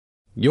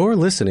You're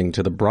listening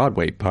to the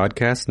Broadway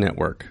Podcast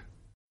Network.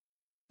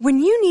 When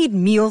you need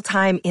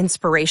mealtime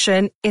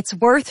inspiration, it's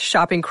worth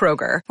shopping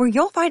Kroger, where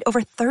you'll find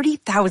over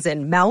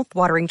 30,000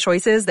 mouth-watering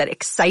choices that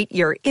excite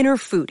your inner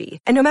foodie.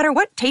 And no matter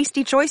what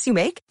tasty choice you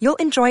make, you'll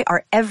enjoy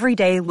our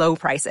everyday low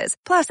prices,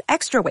 plus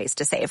extra ways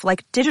to save,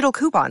 like digital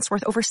coupons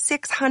worth over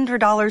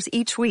 $600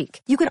 each week.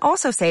 You can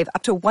also save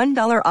up to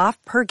 $1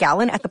 off per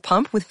gallon at the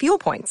pump with fuel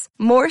points.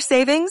 More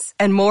savings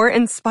and more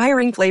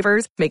inspiring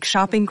flavors make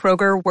shopping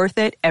Kroger worth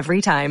it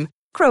every time.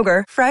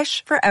 Kroger,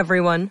 fresh for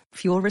everyone.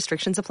 Fuel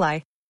restrictions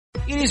apply.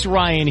 It is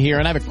Ryan here,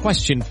 and I have a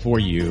question for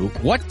you.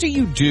 What do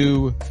you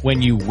do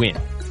when you win?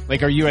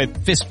 Like, are you a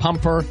fist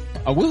pumper,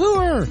 a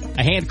woohooer,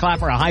 a hand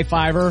clapper, a high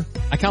fiver?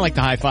 I kind of like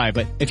the high five,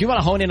 but if you want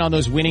to hone in on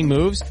those winning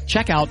moves,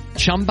 check out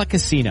Chumba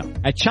Casino.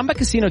 At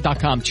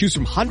ChumbaCasino.com, choose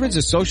from hundreds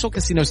of social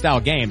casino-style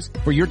games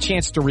for your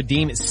chance to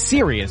redeem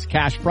serious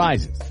cash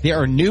prizes. There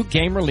are new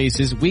game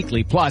releases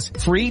weekly, plus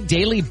free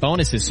daily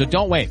bonuses, so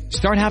don't wait.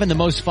 Start having the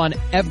most fun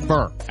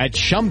ever at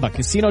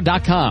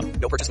ChumbaCasino.com.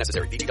 No purchase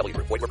necessary. VGW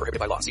Group. Void where prohibited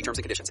by law. See terms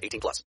and conditions.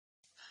 18+.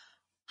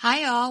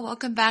 Hi, all.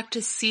 Welcome back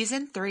to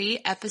Season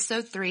 3,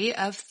 Episode 3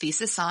 of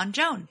Thesis on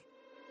Joan.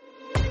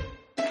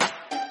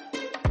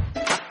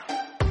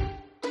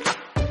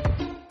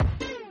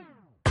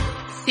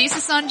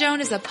 Thesis on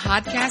Joan is a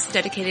podcast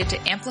dedicated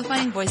to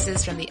amplifying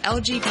voices from the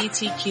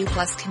LGBTQ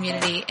plus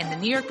community in the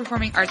New York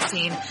performing arts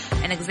scene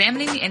and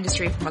examining the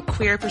industry from a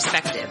queer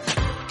perspective.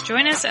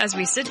 Join us as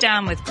we sit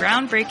down with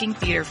groundbreaking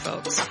theater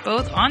folks,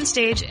 both on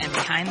stage and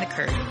behind the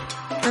curtain.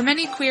 For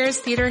many queers,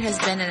 theater has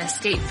been an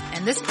escape,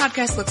 and this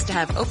podcast looks to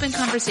have open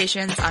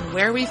conversations on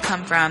where we've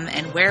come from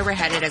and where we're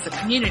headed as a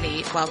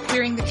community while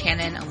queering the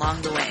canon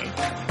along the way.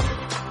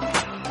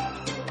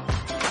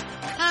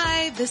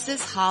 Hi, this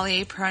is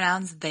Holly,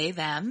 pronouns they,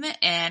 them,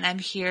 and I'm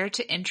here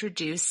to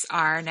introduce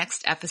our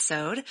next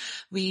episode.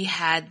 We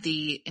had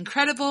the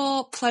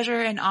incredible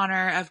pleasure and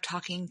honor of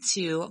talking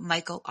to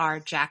Michael R.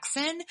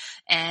 Jackson,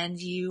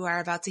 and you are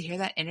about to hear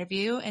that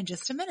interview in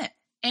just a minute.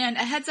 And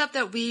a heads up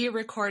that we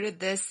recorded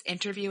this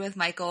interview with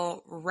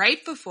Michael right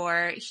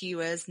before he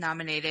was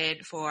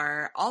nominated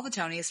for all the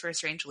Tonys for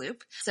Strange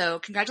Loop. So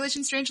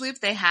congratulations, Strange Loop.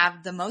 They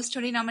have the most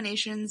Tony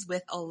nominations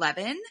with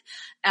 11,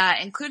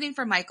 including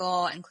for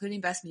Michael,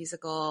 including Best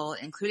Musical,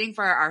 including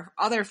for our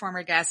other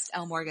former guest,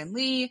 L. Morgan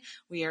Lee.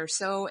 We are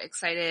so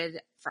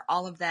excited for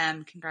all of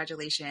them.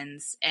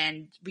 Congratulations.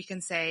 And we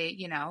can say,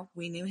 you know,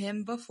 we knew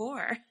him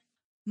before.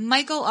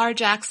 Michael R.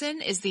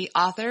 Jackson is the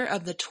author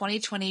of the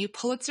 2020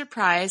 Pulitzer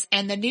Prize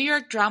and the New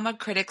York Drama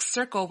Critics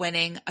Circle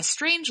winning A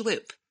Strange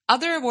Loop.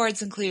 Other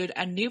awards include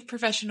a New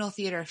Professional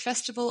Theater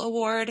Festival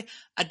Award,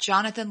 a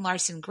Jonathan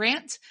Larson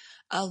Grant,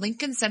 a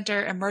Lincoln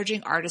Center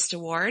Emerging Artist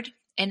Award,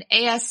 an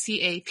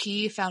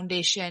ASCAP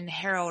Foundation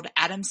Harold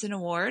Adamson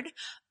Award,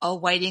 a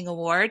Whiting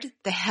Award,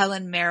 the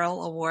Helen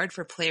Merrill Award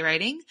for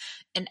Playwriting,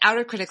 an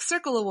Outer Critics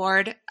Circle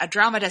Award, a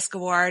Drama Desk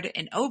Award,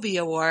 an Obie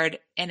Award,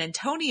 an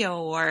Antonio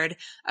Award,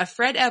 a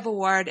Fred Ebb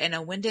Award, and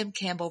a Wyndham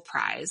Campbell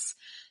Prize.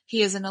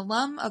 He is an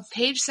alum of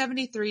Page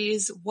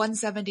 73's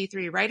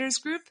 173 Writers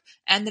Group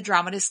and the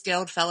Dramatists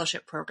Guild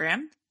Fellowship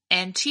Program.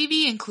 And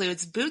TV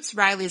includes Boots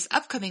Riley's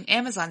upcoming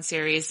Amazon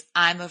series,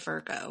 I'm a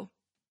Virgo.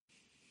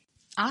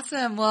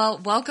 Awesome. Well,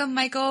 welcome,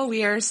 Michael.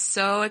 We are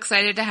so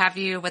excited to have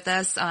you with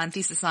us on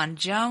Thesis on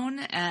Joan.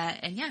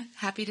 And yeah,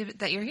 happy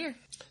that you're here.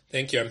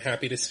 Thank you. I'm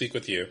happy to speak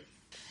with you.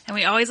 And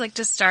we always like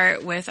to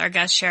start with our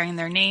guests sharing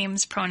their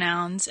names,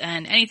 pronouns,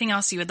 and anything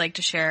else you would like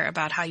to share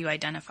about how you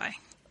identify.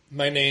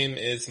 My name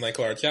is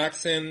Michael R.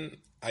 Jackson.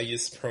 I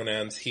use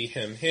pronouns he,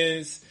 him,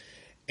 his,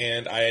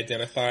 and I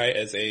identify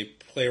as a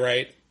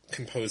playwright,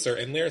 composer,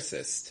 and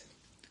lyricist.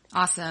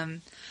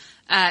 Awesome.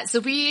 So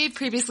we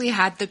previously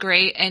had the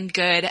great and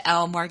good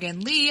L.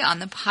 Morgan Lee on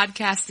the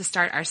podcast to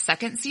start our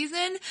second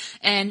season,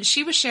 and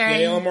she was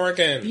sharing. Yay, L.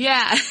 Morgan.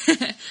 Yeah,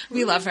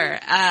 we love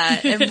her.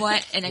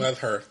 Love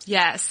her.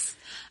 Yes.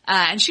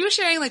 And she was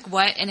sharing like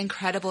what an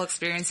incredible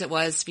experience it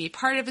was to be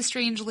part of A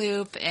Strange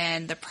Loop,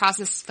 and the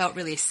process felt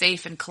really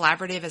safe and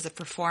collaborative as a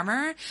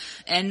performer.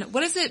 And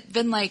what has it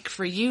been like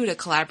for you to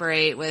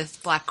collaborate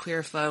with Black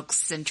queer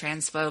folks and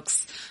trans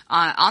folks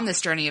on this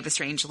journey of A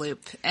Strange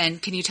Loop?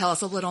 And can you tell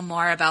us a little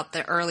more about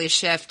the early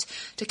shift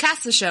to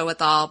cast the show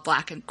with all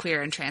Black and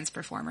queer and trans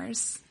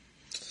performers?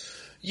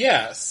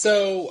 Yeah,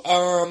 so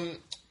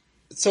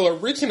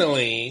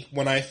originally,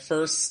 when I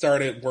first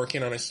started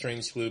working on A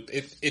Strange Loop,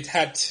 it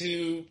had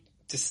two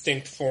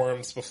distinct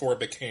forms before it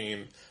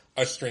became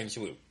A Strange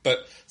Loop.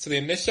 So the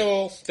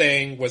initial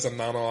thing was a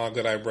monologue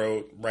that I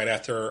wrote right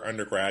after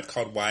undergrad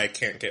called Why I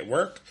Can't Get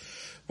Work,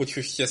 which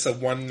was just a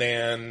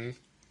one-man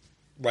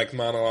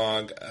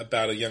monologue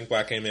about a young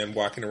Black gay man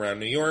walking around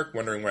New York,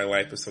 wondering why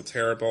life was so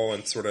terrible,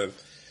 and sort of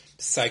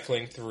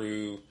cycling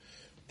through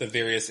the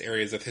various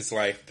areas of his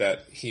life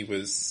that he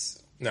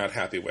was not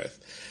happy with.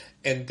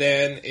 And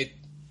then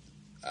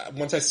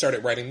once I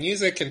started writing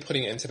music and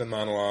putting it into the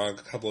monologue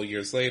a couple of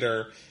years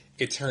later,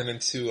 it turned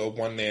into a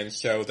one-man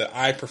show that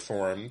I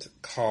performed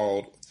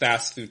called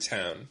Fast Food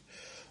Town,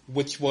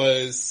 which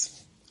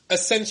was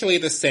essentially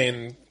the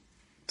same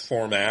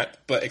format,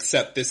 but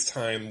except this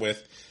time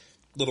with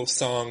little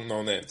song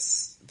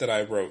moments that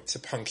I wrote to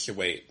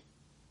punctuate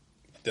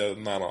the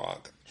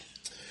monologue.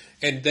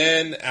 And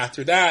then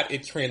after that,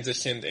 it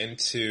transitioned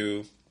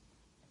into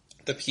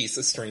the piece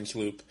A Strange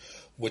Loop,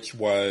 which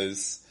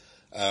was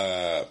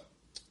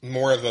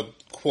more of a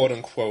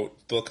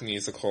quote-unquote book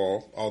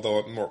musical,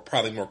 although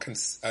probably more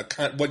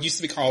what used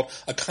to be called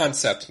a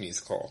concept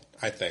musical,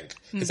 I think.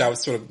 Because that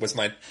was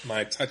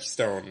my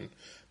touchstone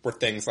were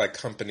things like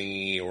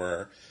Company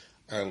or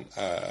and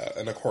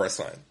A Chorus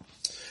Line.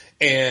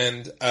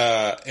 And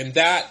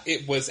that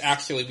it was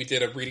actually, we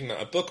did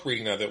a book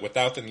reading of it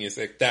without the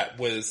music. That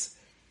was,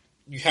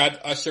 you had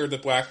Usher, the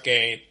black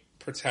gay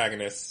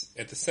protagonist,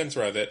 at the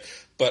center of it,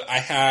 but I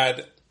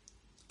had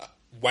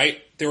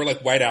there were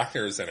like white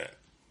actors in it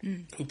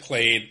who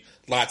played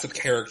lots of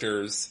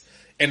characters.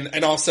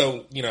 And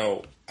also,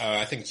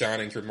 I think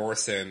John Andrew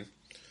Morrison,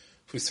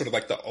 who's sort of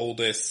like the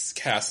oldest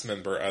cast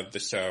member of the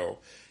show,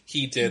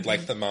 he did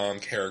like the mom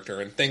character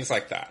and things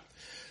like that.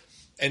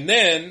 And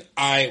then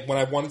when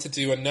I wanted to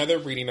do another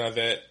reading of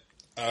it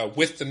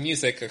with the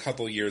music a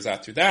couple of years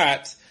after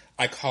that,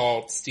 I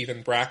called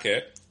Stephen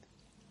Brackett,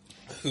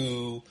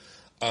 who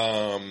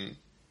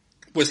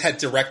had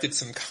directed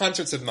some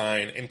concerts of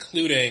mine,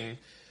 including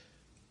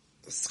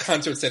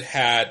concerts that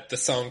had the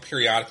song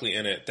periodically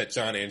in it that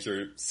John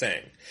Andrew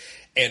sang.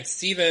 And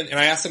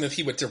I asked him if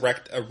he would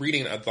direct a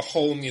reading of the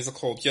whole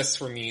musical just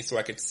for me so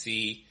I could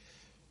see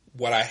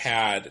what I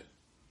had,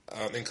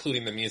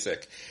 including the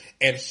music.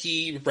 And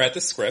he read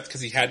the script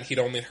because he'd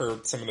only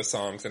heard some of the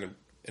songs and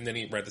then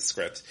he read the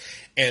script.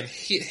 And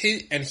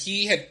he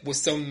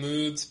was so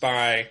moved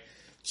by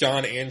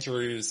John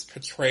Andrews'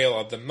 portrayal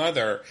of the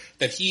mother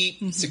that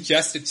he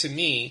suggested to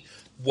me,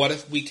 what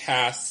if we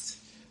cast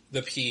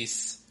the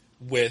piece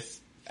with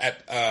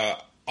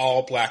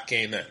all black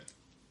gay men,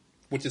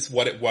 which is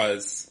what it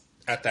was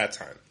at that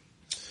time.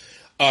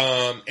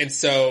 And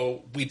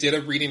so we did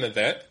a reading of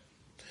it,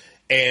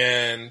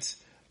 and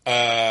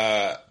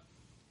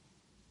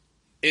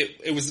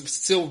it was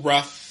still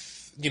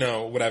rough,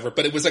 whatever,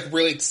 but it was like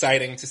really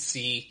exciting to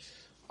see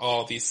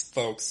all these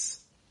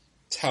folks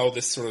tell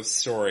this sort of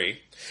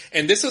story.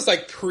 And this was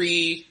like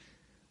the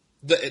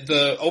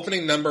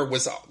opening number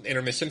was an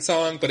intermission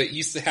song, but it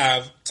used to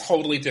have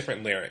totally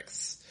different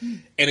lyrics.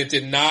 And it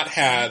did not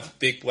have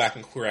Big Black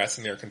and Queer Ass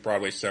American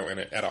Broadway Show in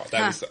it at all.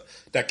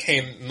 That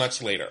came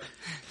much later.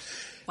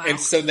 Wow. And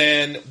so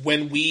then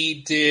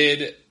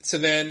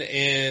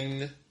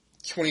in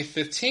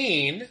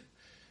 2015,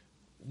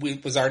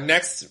 was our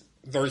next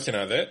version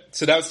of it.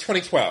 So that was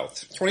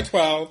 2012.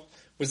 2012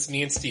 was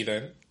me and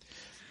Steven.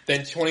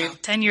 Then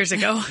 10 years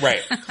ago.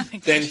 Right.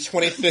 Then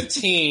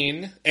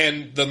 2015,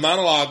 and the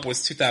monologue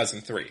was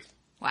 2003.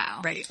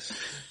 Wow. Right.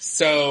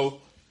 So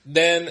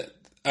then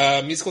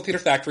Musical Theater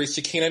Factory,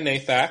 Shakina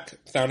Nathak,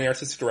 founding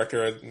artistic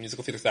director of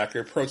Musical Theater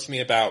Factory, approached me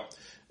about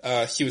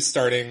he was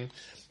starting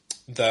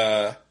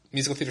the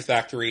Musical Theater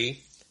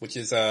Factory, which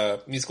is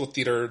a musical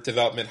theater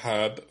development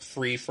hub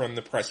free from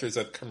the pressures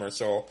of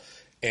commercial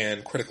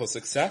and critical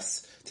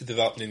success to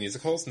develop new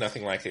musicals.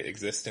 Nothing like it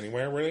exists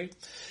anywhere, really.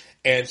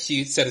 And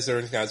she said, is there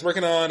anything I was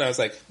working on? I was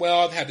like,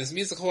 well, I've had this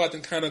musical I've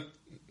been kind of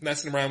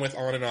messing around with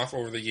on and off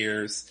over the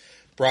years.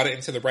 Brought it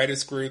into the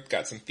writers group,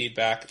 got some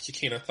feedback.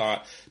 Shakina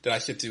thought that I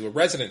should do a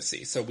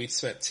residency. So we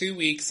spent 2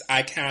 weeks.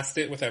 I cast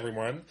it with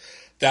everyone.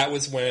 That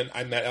was when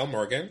I met Elle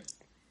Morgan.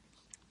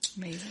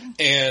 Amazing.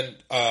 And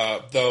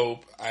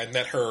though I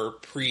met her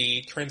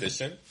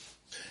pre-transition.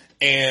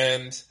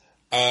 And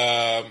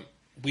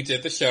we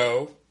did the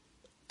show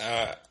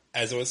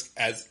as it was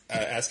as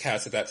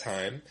cast at that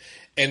time.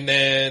 And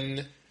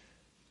then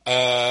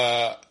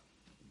then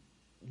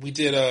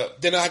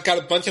I got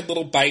a bunch of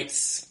little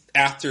bites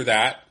after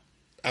that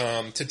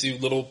to do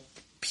little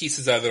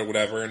pieces of it or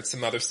whatever, and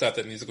some other stuff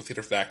at Musical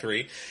Theater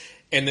Factory.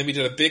 And then we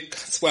did a big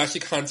splashy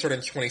concert in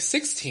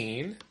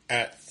 2016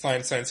 at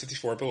Feinstein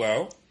 54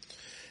 Below.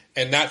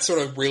 And that sort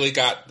of really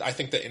I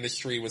think the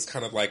industry was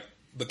kind of like,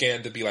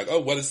 began to be like, oh,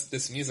 what is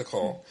this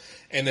musical?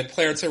 And then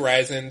Playwrights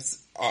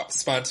Horizons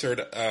sponsored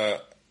a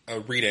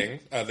reading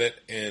of it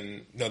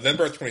in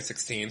November of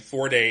 2016,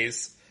 4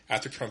 days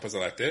after Trump was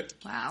elected.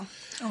 Wow.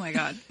 Oh my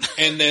God.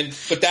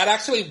 But that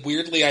actually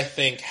weirdly, I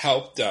think,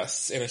 helped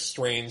us in a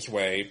strange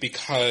way,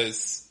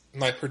 because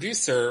my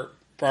producer,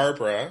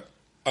 Barbara,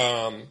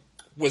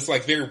 was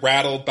like very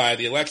rattled by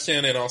the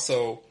election and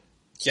also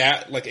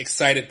like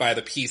excited by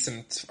the piece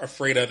and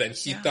afraid of it. And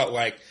she felt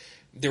like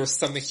there was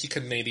something she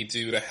could maybe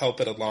do to help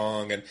it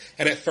along. And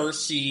at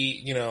first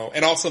she,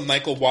 and also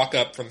Michael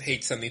Walkup from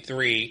Hate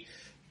 73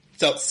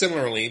 felt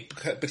similarly,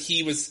 but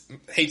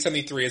Hate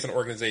 73 is an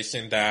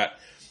organization that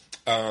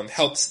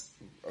helps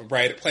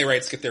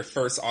playwrights get their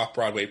first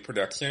off-Broadway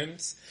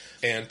productions,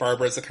 and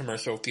Barbara's a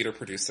commercial theater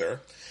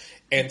producer.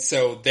 And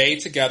so they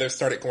together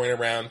started going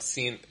around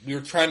seeing,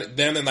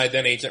 them and my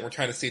then agent were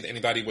trying to see if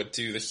anybody would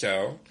do the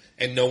show,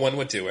 and no one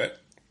would do it.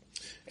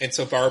 And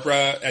so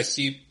Barbara, as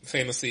she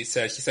famously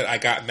said, she said, I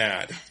got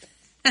mad.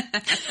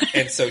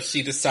 And so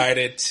she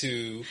decided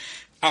to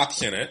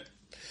option it.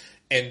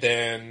 And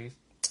then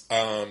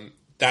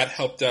that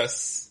helped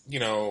us,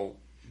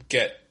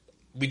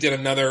 we did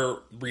another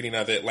reading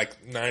of it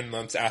like 9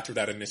 months after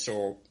that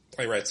initial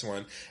Playwrights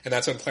one, and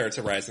that's when Playwrights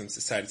Horizons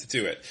decided to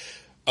do it.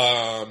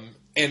 And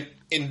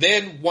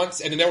then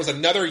there was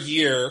another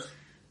year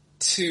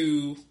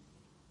to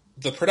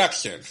the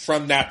production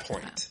from that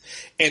point.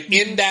 And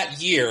in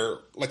that year,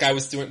 like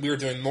we were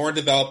doing more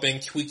developing,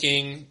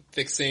 tweaking,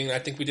 fixing. I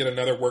think we did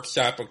another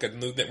workshop, like a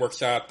movement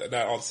workshop,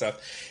 that all the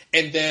stuff.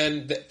 And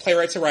then the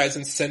Playwrights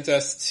Horizons sent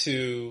us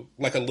to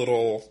like a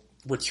little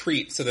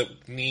retreat so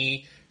that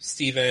me,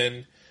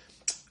 Stephen,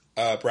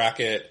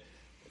 Brackett,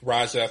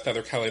 Raja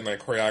Feather Kelly, my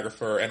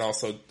choreographer, and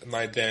also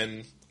my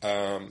then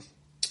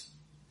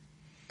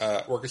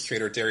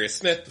orchestrator Darius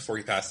Smith before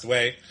he passed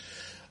away.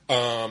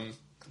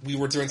 We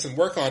were doing some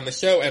work on the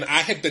show, and I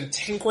had been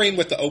tinkering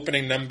with the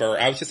opening number.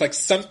 I was just like,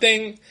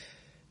 something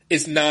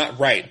is not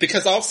right.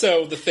 Because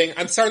also the thing,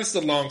 I'm sorry, this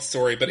is a long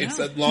story, but it's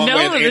a long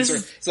way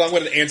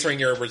of answering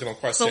your original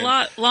question. It's a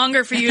lot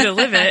longer for you to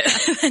live it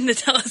than to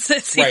tell us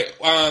this. Right.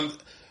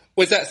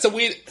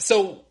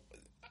 So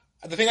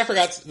the thing I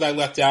forgot that I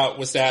left out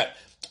was that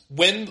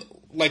when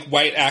like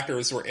white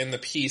actors were in the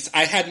piece,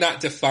 I had not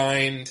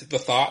defined the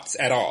thoughts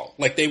at all.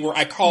 Like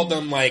I called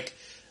them like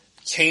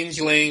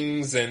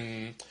changelings,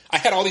 and I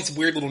had all these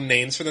weird little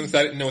names for them because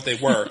I didn't know what they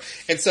were.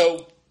 And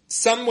so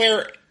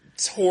somewhere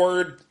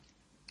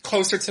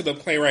closer to the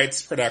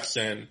Playwrights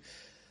production,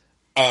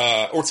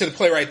 or to the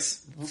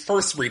Playwrights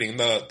first reading,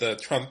 the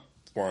Trump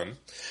one,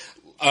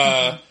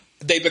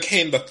 they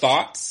became the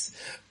thoughts.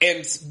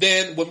 And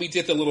then when we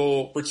did the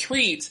little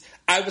retreat,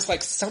 I was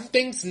like,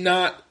 something's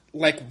not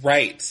like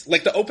right.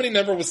 Like the opening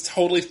number was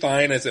totally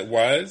fine as it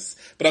was,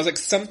 but I was like,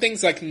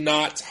 something's like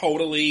not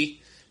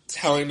totally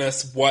telling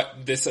us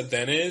what this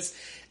event is.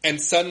 And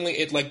suddenly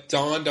it like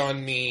dawned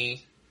on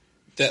me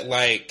that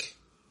like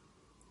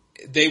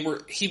he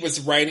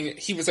was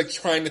like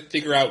trying to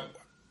figure out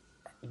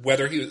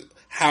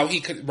how he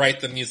could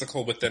write the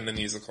musical within the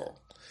musical.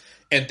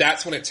 And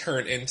that's when it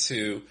turned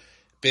into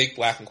Big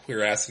Black and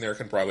Queer Ass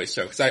American Broadway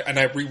Show.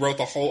 I rewrote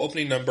the whole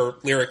opening number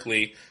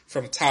lyrically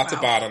from top to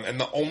bottom, and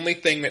the only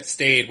thing that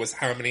stayed was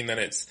how many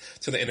minutes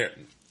to the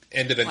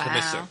end of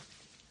intermission.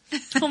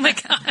 Oh my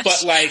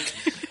gosh.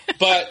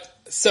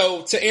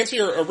 So to answer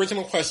your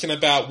original question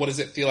about what does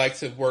it feel like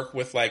to work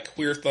with like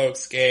queer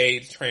folks, gay,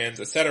 trans,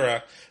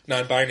 etc.,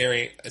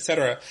 non-binary,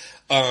 etc.,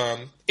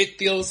 it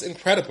feels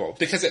incredible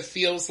because it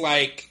feels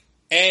like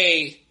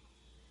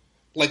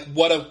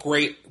what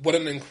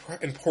an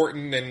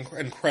important and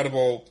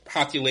incredible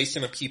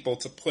population of people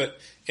to put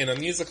in a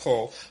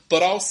musical,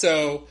 but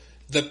also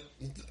the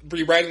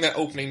rewriting that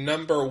opening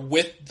number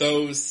with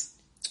those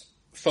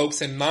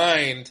folks in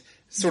mind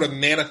sort of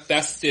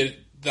manifested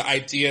the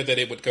idea that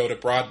it would go to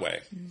Broadway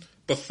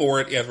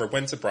before it ever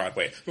went to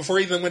Broadway, before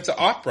it even went to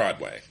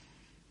off-Broadway.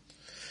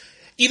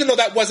 Even though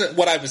that wasn't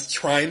what I was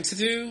trying to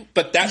do,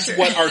 but that's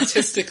what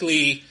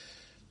artistically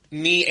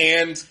me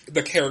and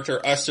the character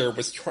Usher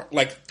was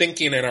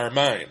thinking in our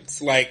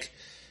minds. Like,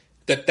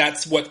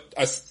 that's what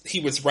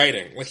he was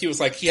writing. Like, he was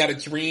like, he had a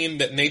dream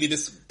that maybe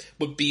this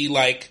would be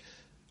like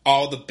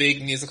all the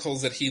big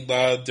musicals that he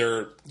loved,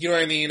 or, you know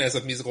what I mean, as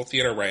a musical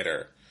theater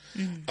writer.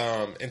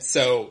 Mm-hmm. And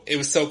so it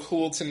was so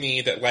cool to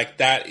me that like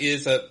that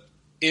is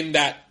in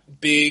that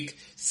big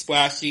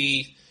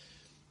splashy,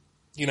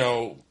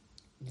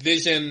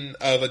 vision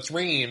of a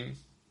dream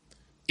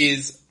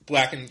is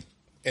black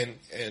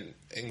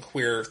and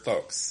queer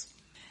folks.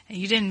 And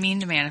you didn't mean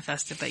to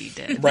manifest it, but you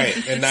did. Right.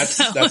 And that's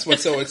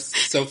what's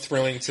so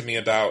thrilling to me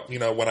about,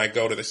 when I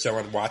go to the show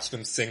and watch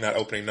them sing that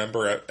opening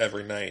number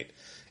every night,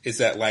 is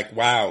that like,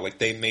 wow, like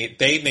they made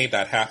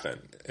that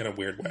happen in a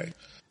weird way.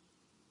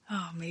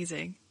 Oh,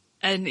 amazing.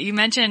 And you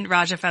mentioned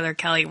Raja Feather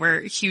Kelly. We're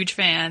huge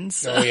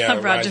fans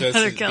of Raja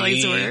Feather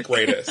Kelly's work.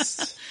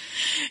 Greatest.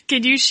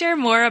 Could you share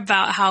more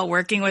about how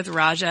working with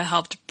Raja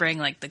helped bring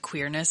like the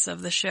queerness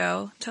of the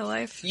show to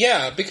life?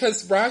 Yeah,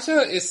 because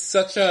Raja is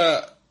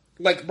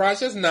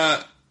Raja's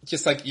not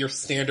just like your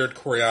standard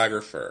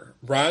choreographer.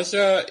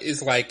 Raja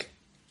is like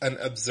an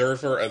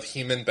observer of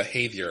human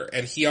behavior,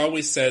 and he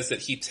always says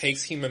that he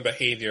takes human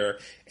behavior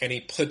and he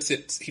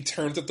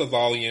turns up the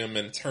volume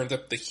and turns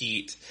up the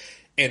heat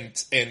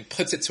and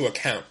puts it to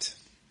account.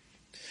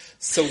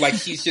 So like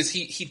he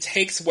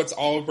takes what's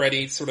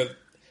already sort of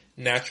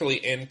naturally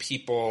in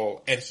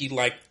people and he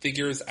like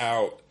figures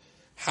out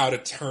how to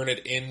turn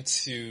it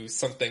into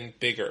something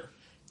bigger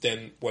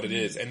than what it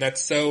is. And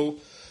that's so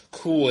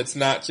cool. It's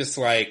not just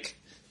like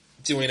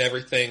doing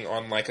everything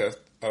on like a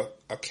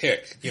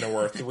kick,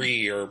 or a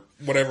three or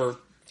whatever,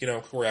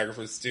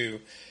 choreographers do.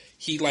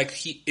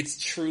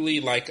 It's truly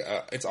like,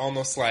 it's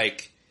almost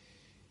like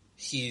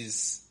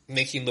he's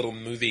making little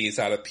movies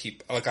out of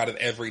people, like out of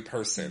every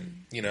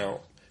person,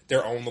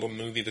 their own little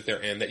movie that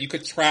they're in, that you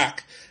could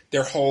track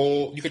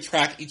you could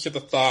track each of the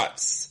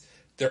thoughts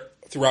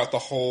throughout the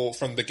whole,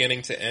 from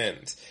beginning to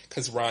end,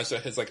 because Raja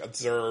has like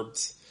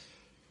observed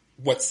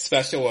what's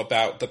special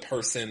about the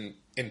person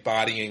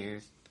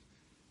embodying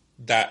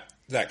that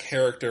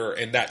character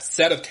and that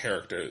set of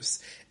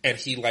characters, and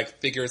he like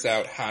figures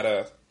out how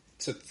to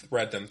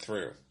thread them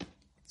through.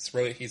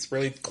 He's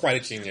really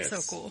quite a genius. So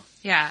cool.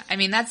 Yeah, I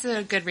mean, that's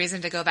a good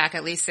reason to go back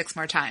at least 6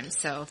 more times,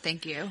 so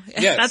thank you.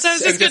 Yes. That's what I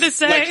was just going to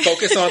say. Like,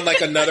 focus on,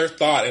 like, another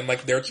thought and,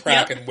 like, their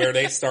track Yep. and where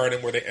they start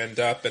and where they end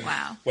up and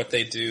Wow. what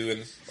they do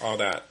and all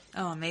that.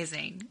 Oh,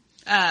 amazing.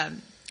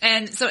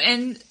 And so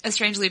in A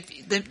Strange Loop,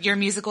 your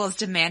musical is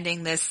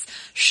demanding this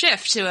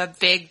shift to a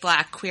big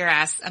black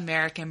queer-ass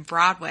American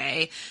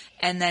Broadway.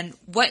 And then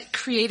what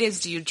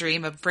creatives do you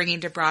dream of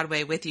bringing to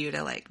Broadway with you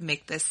to like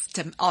make this,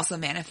 to also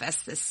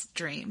manifest this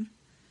dream?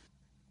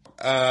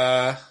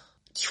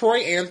 Troy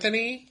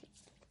Anthony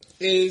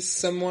is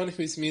someone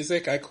whose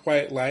music I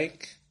quite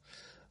like.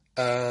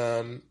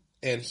 And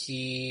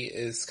he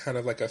is kind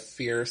of like a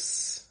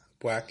fierce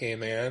black gay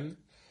man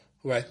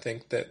who I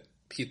think that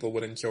people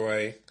would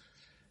enjoy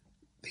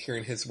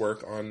hearing his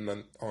work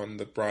on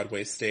the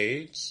Broadway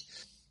stage.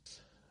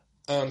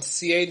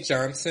 C.A.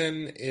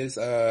 Johnson is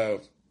a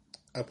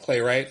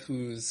playwright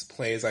whose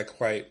plays I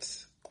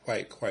quite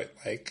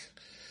like,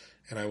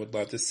 and I would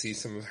love to see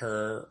some of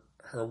her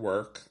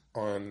work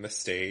on the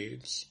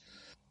stage.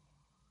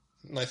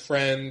 My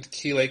friend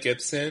Keeley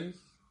Gibson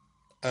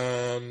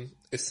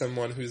is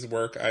someone whose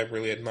work I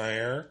really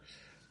admire,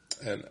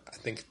 and I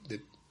think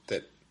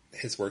that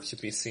his work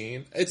should be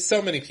seen. It's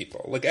so many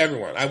people, like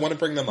everyone. I want to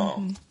bring them all.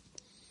 Mm-hmm.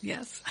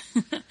 Yes.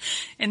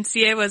 And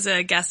CA was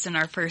a guest in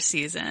our first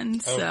season,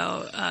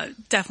 so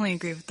definitely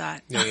agree with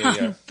that.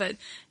 Yeah. But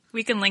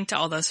we can link to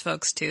all those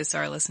folks too, so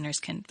our listeners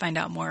can find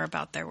out more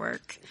about their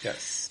work.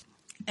 Yes.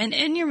 And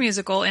in your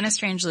musical, In a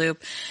Strange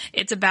Loop,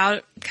 it's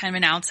about kind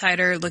of an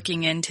outsider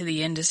looking into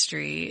the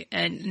industry.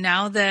 And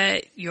now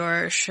that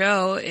your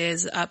show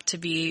is up to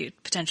be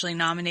potentially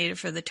nominated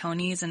for the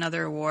Tonys and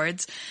other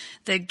awards,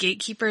 the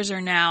gatekeepers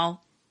are now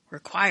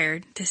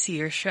required to see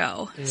your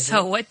show. Mm-hmm.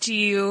 So what do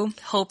you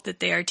hope that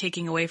they are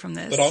taking away from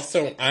this? But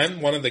also,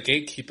 I'm one of the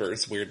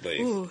gatekeepers,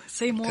 weirdly. Ooh,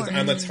 say more. Because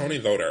I'm a Tony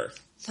voter.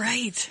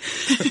 Right.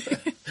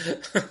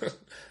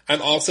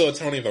 I'm also a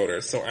Tony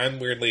voter, so I'm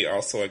weirdly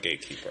also a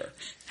gatekeeper.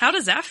 How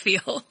does that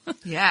feel?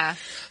 Yeah.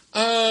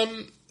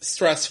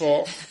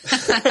 Stressful.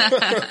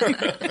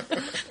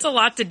 It's a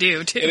lot to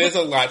do, too. It is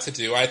a lot to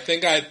do. I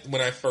think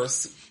when I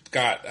first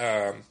got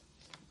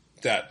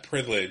that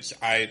privilege,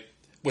 I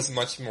was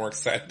much more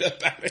excited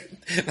about it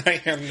than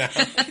I am now.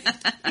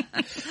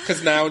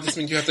 Because now it just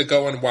means you have to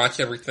go and watch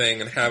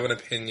everything and have an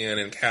opinion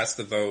and cast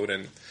the vote,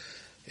 and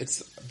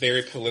it's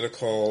very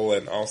political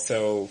and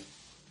also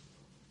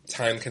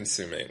time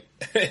consuming.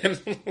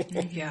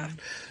 Yeah.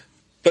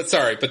 But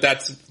sorry, but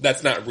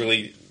that's not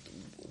really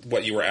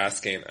what you were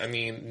asking. I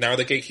mean, now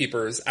the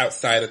gatekeepers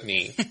outside of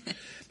me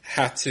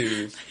have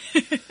to,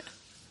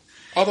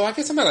 although I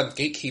guess I'm not a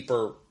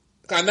gatekeeper.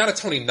 I'm not a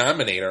Tony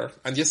nominator.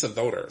 I'm just a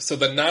voter. So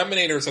the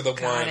nominators are the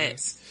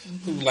ones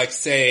who like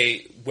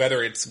say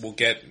whether will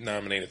get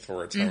nominated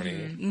for a Tony.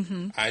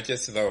 Mm-hmm. I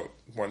just vote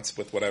once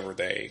with whatever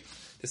they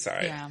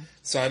decide. Yeah.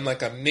 So I'm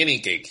like a mini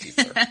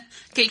gatekeeper.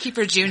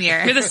 Gatekeeper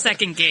Junior. You're the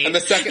second gate. I'm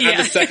the second. Yeah. I'm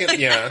the second.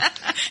 Yeah.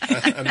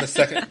 I'm the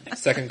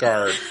second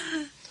guard.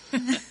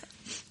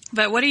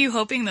 But what are you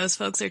hoping those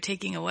folks are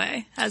taking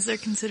away as they're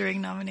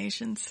considering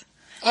nominations?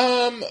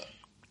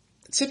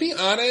 To be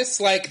honest,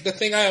 like the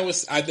thing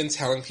I've been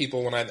telling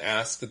people when I'm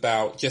asked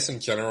about just in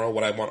general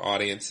what I want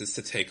audiences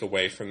to take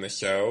away from the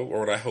show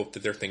or what I hope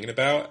that they're thinking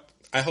about,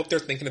 I hope they're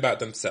thinking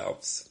about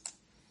themselves.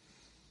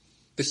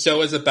 The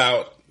show is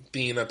about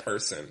being a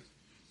person.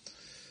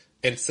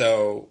 And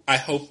so I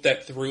hope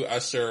that through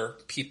Usher,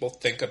 people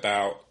think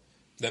about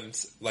them,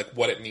 like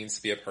what it means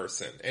to be a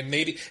person and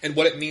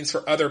what it means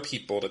for other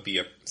people to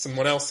be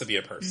someone else to be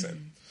a person.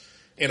 Mm-hmm.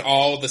 And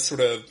all the sort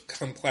of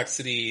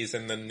complexities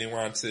and the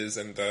nuances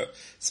and the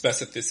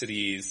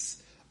specificities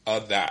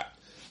of that.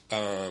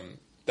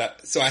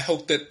 So I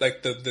hope that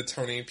like the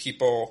Tony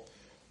people,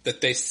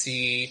 that they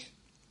see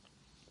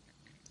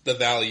the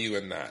value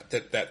in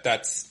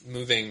that's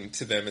moving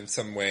to them in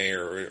some way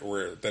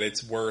or that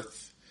it's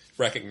worth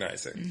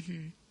recognizing.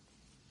 Mm-hmm.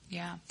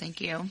 Yeah, thank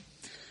you.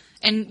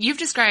 And you've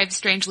described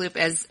Strange Loop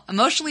as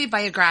emotionally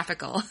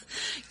biographical.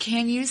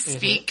 Can you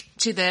speak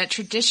to the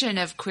tradition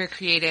of queer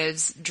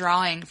creatives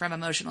drawing from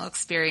emotional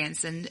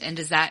experience, and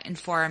does that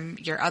inform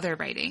your other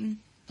writing?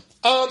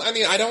 I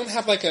mean, I don't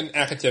have like an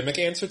academic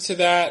answer to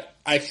that.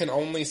 I can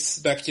only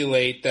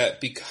speculate that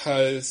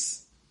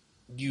because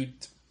you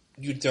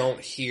don't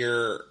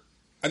hear,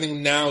 I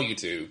mean, now you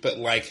do, but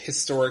like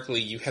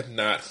historically you have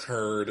not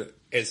heard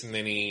as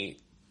many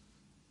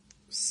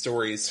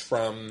stories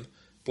from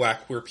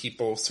Black queer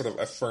people sort of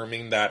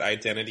affirming that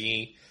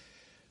identity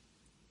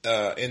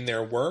in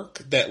their work,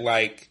 that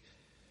like,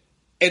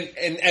 and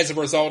as a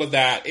result of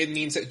that, it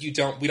means that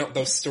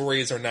those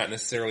stories are not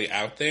necessarily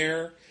out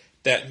there,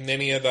 that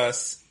many of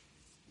us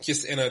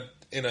just in a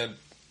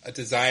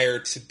desire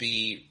to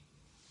be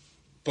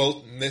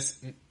both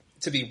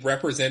to be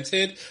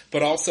represented,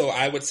 but also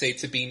I would say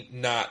to be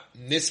not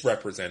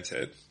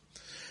misrepresented,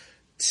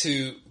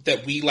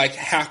 that we like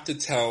have to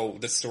tell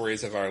the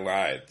stories of our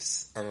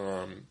lives,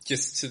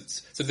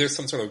 so there's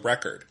some sort of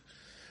record,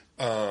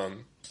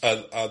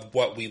 of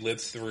what we lived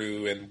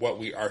through and what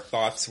our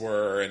thoughts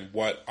were and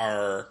what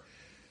our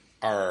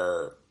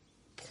our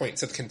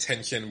points of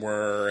contention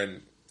were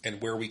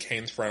and where we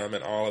came from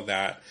and all of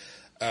that.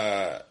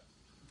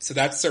 So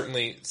that's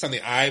certainly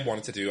something I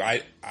wanted to do.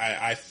 I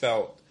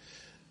felt,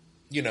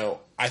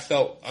 I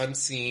felt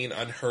unseen,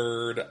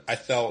 unheard. I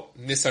felt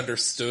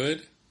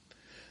misunderstood.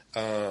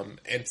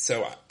 And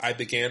so I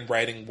began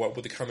writing what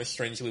would become a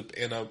Strange Loop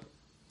in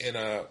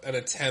an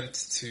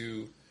attempt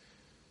to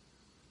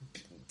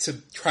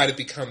try to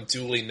become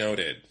duly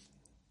noted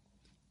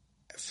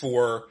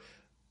for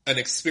an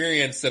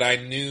experience that I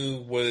knew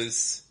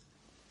was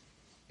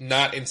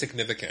not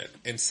insignificant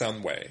in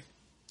some way,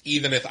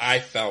 even if I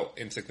felt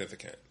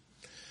insignificant.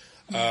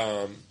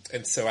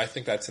 And so I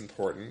think that's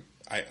important.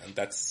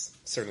 That's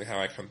certainly how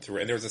I come through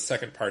it. And there was a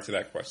second part to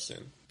that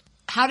question.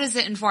 How does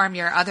it inform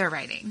your other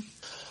writing?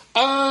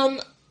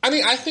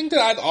 I think that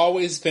I've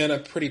always been a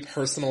pretty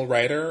personal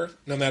writer,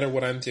 no matter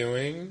what I'm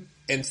doing.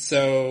 And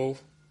so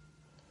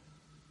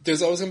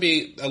there's always going to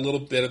be a little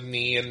bit of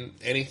me in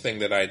anything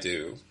that I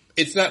do.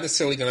 It's not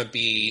necessarily going to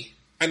be,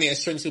 a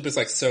Strange Loop is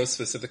like so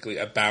specifically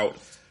about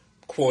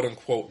quote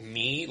unquote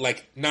me,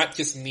 like not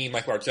just me,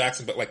 Michael R.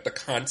 Jackson, but like the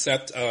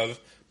concept of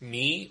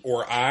me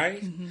or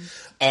I.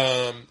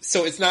 Mm-hmm.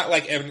 So it's not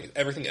like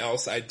everything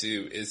else I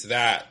do is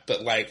that,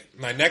 but like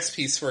my next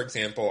piece, for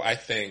example, I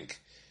think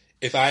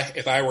if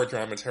I were a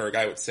dramaturg,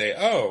 I would say,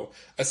 oh,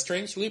 A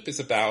Strange Loop is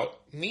about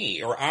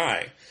me or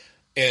I,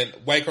 and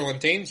White Girl in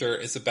Danger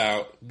is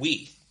about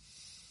we.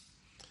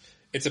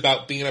 It's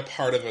about being a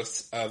part of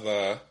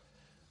a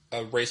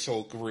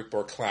racial group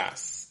or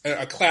class,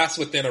 a class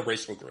within a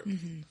racial group,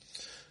 mm-hmm.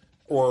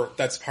 or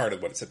that's part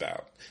of what it's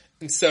about.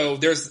 And so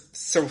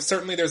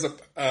certainly there's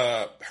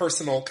a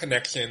personal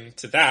connection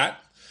to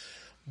that,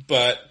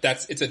 but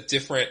it's a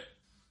different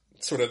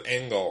sort of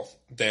angle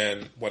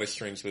than what A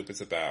Strange Loop is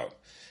about.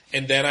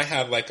 And then I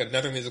have like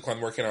another musical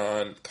I'm working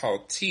on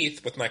called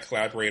Teeth with my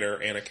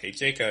collaborator Anna K.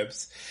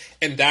 Jacobs,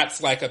 and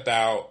that's like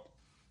about,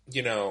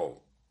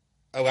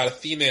 a lot of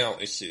female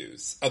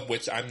issues, of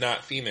which I'm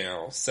not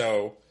female,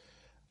 so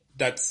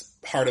that's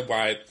part of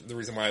the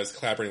reason why I was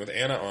collaborating with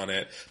Anna on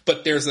it.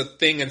 But there's a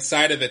thing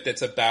inside of it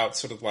that's about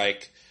sort of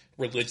like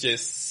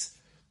religious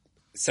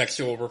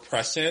sexual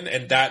repression,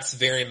 and that's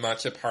very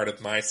much a part of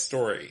my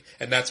story.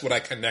 And that's what I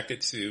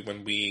connected to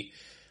when we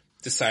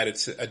decided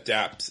to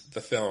adapt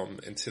the film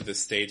into the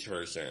stage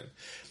version.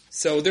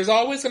 So there's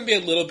always going to be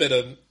a little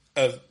bit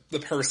of the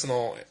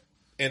personal,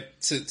 and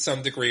to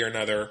some degree or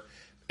another,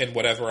 in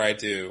whatever I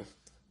do.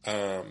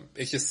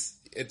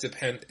 It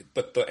depends,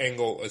 but the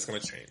angle is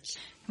going to change.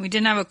 We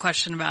didn't have a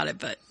question about it,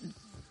 but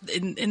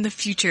in the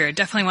future, I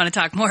definitely want to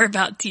talk more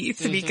about Teeth,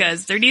 mm-hmm.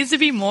 because there needs to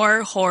be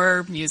more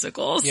horror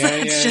musicals.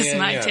 That's just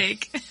my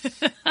take.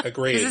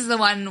 Agreed. This is the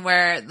one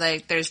where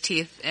like there's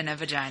teeth in a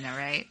vagina,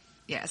 right?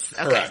 Yes.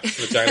 Okay. Correct.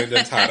 Vagina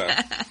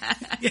dentata.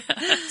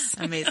 Yes.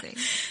 Amazing.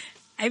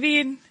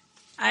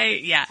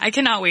 I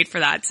cannot wait for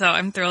that. So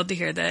I'm thrilled to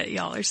hear that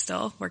y'all are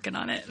still working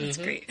on it. That's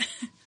mm-hmm. great.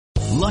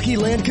 Lucky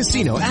Land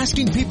Casino,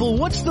 asking people,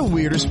 what's the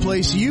weirdest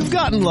place you've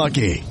gotten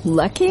lucky?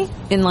 Lucky?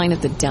 In line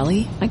at the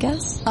deli, I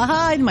guess?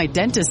 Aha, in my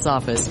dentist's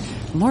office.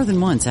 More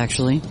than once,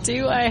 actually.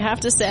 Do I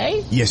have to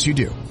say? Yes, you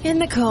do. In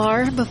the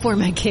car before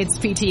my kids'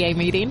 PTA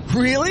meeting.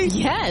 Really?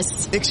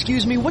 Yes.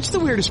 Excuse me, what's the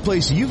weirdest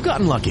place you've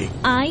gotten lucky?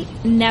 I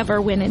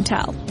never win and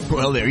tell.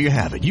 Well, there you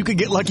have it. You can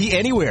get lucky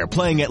anywhere,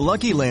 playing at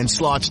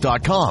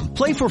LuckyLandSlots.com.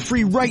 Play for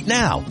free right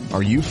now.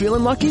 Are you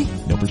feeling lucky?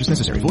 No purchase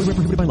necessary. Void where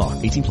prohibited by law.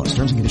 18+.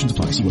 Terms and conditions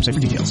apply. See website for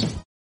details.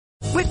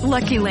 With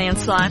Lucky Land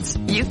Slots,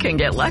 you can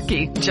get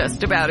lucky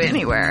just about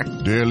anywhere.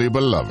 Dearly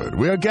beloved,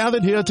 we are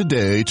gathered here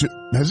today to...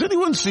 Has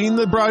anyone seen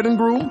the bride and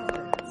groom?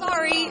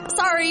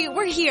 Sorry,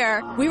 we're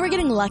here. We were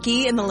getting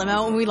lucky in the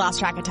limo and we lost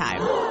track of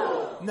time.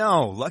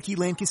 No, Lucky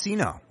Land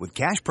Casino, with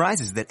cash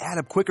prizes that add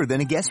up quicker than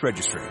a guest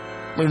registry.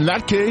 In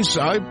that case,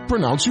 I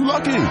pronounce you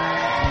lucky.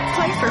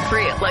 Play for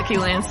free at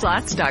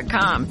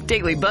LuckyLandSlots.com.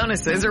 Daily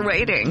bonuses are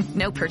waiting.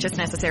 No purchase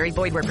necessary.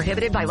 Void where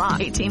prohibited by law.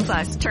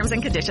 18+. Terms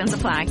and conditions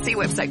apply. See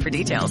website for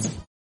details.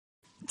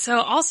 So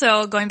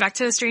also, going back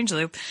to A Strange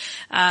Loop,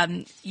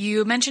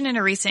 you mentioned in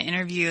a recent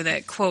interview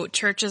that, quote,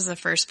 church is the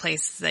first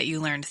place that you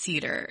learned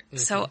theater. Mm-hmm.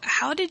 So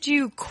how did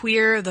you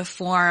queer the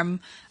form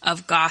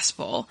of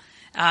gospel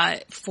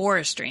for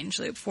A Strange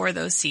Loop, for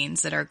those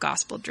scenes that are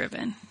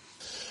gospel-driven?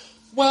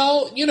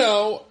 Well,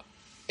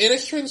 in A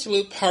Strange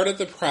Loop, part of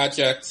the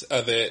project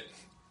of A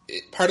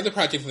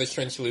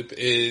Strange Loop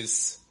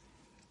is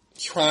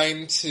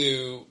trying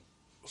to,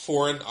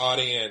 for an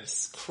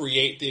audience,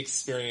 create the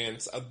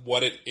experience of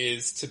what it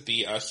is to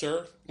be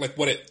Usher, like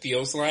what it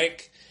feels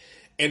like.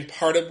 And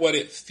part of what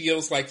it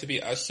feels like to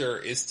be Usher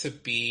is to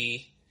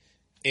be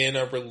in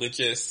a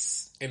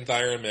religious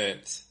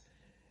environment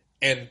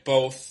and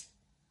both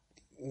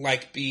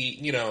like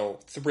be,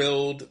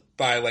 thrilled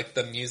by like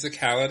the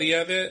musicality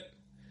of it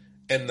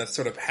and the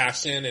sort of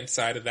passion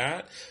inside of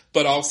that,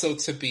 but also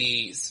to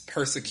be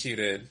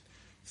persecuted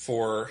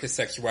for his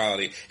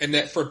sexuality. And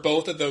that for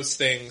both of those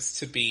things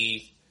to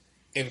be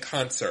in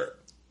concert.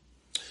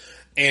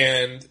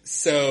 And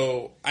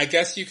so I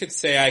guess you could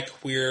say I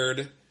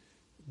queered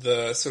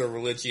the sort of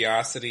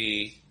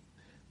religiosity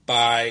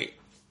by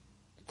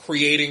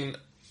creating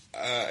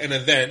an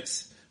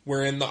event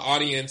wherein the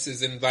audience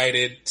is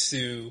invited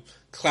to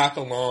clap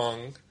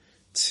along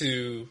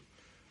to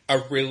a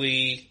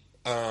really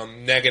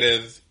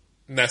negative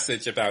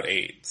message about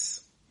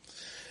AIDS.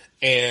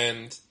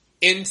 And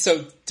in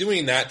so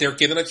doing that, they're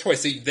given a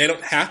choice. They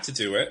don't have to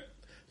do it,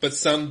 but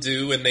some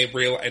do, and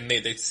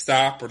they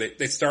stop, or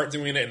they start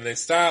doing it and they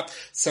stop.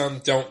 Some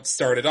don't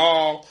start at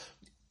all.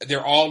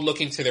 They're all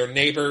looking to their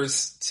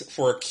neighbors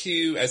for a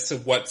cue as to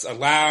what's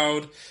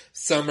allowed.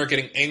 Some are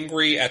getting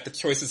angry at the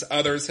choices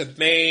others have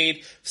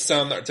made.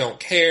 Some don't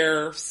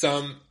care.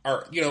 Some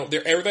are,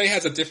 everybody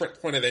has a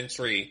different point of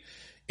entry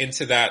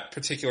into that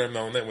particular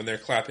moment when they're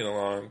clapping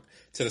along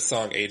to the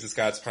song AIDS is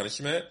God's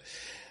Punishment.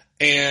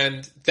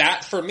 And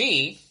that, for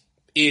me,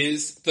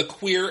 is the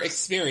queer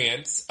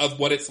experience of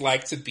what it's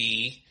like to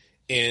be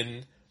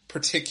in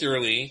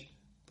particularly,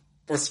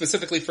 or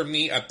specifically for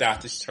me, a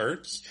Baptist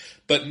church,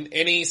 but in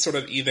any sort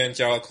of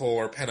evangelical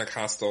or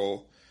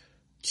Pentecostal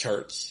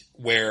church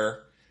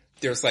where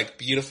there's like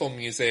beautiful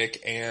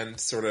music and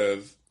sort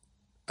of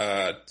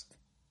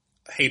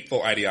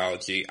hateful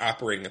ideology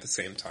operating at the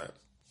same time.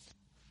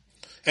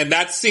 And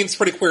that seems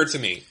pretty queer to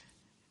me.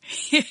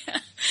 Yeah.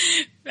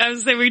 I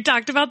was saying, we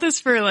talked about this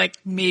for like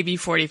maybe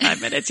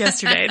 45 minutes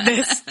yesterday,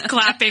 this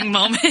clapping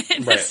moment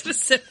right.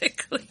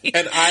 specifically.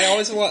 And I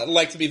always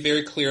like to be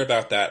very clear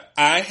about that.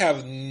 I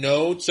have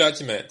no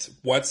judgment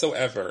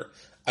whatsoever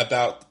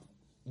about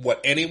what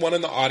anyone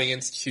in the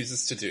audience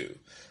chooses to do.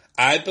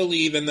 I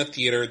believe in the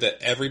theater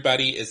that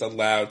everybody is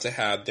allowed to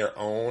have their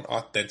own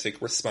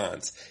authentic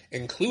response,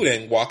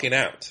 including walking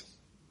out.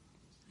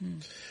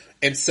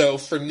 And so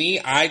for me,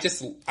 I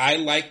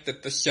like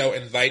that the show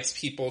invites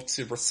people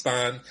to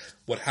respond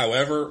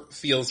however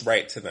feels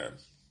right to them.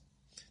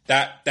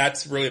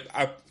 That's really,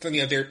 for me,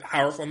 a very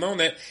powerful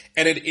moment.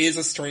 And it is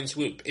a strange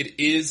loop. It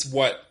is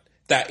what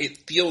that it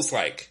feels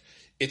like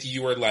if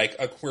you were like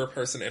a queer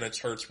person in a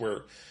church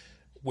where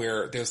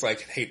there's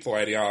like hateful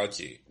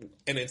ideology.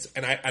 And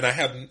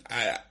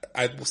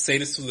I will say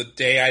this to the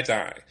day I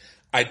die.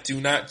 I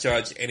do not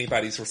judge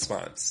anybody's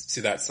response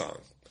to that song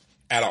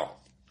at all.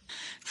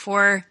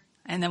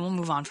 And then we'll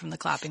move on from the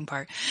clapping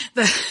part.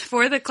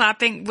 For the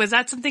clapping, was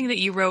that something that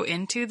you wrote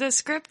into the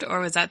script,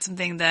 or was that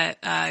something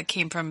that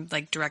came from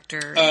like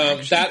director?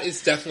 That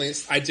is definitely,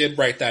 I did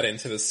write that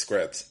into the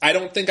script. I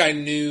don't think I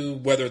knew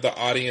whether the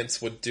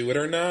audience would do it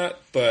or not,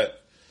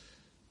 but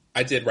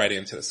I did write it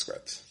into the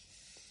script.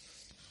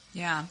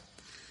 Yeah.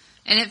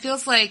 And it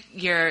feels like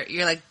you're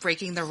like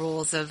breaking the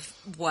rules of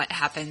what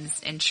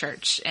happens in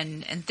church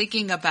and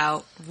thinking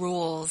about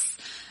rules.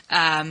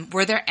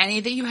 Were there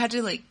any that you had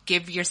to like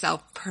give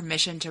yourself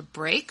permission to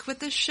break with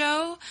this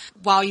show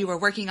while you were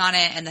working on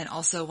it, and then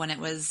also when it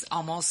was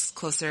almost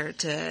closer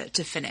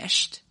to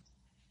finished?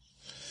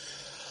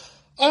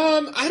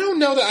 I don't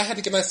know that I had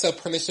to give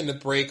myself permission to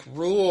break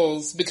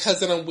rules,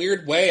 because in a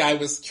weird way I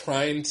was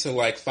trying to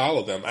like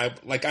follow them.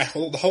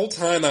 The whole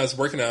time I was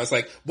working on it, I was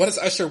like, what does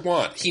Usher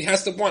want? He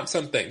has to want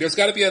something. There's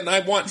gotta be an I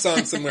want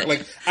song somewhere.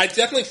 Like, I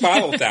definitely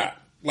followed that.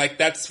 Like,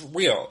 that's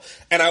real.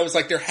 And I was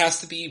like, there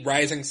has to be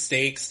rising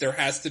stakes. There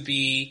has to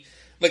be,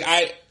 like,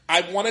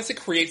 I wanted to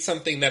create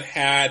something that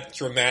had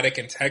dramatic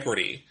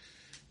integrity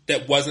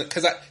that wasn't,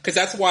 cause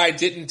that's why I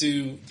didn't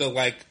do the,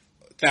 like,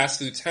 Fast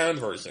Food Town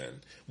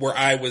version where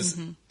I was,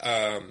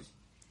 I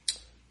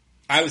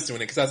was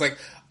doing it, cause I was like,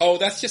 oh,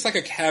 that's just like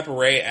a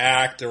cabaret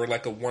act or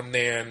like a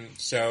one-man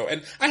show.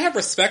 And I have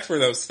respect for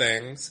those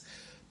things,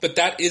 but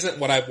that isn't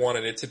what I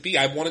wanted it to be.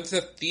 I wanted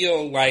to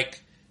feel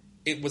like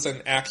it was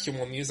an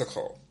actual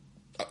musical.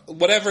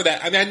 Whatever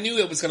that, I mean, I knew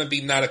it was going to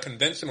be not a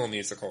conventional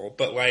musical,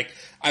 but like,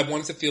 I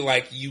wanted to feel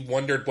like you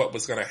wondered what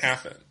was going to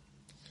happen.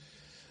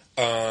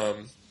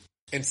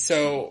 And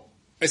so,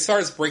 as far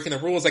as breaking the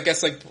rules, I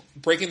guess like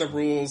breaking the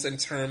rules in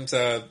terms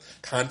of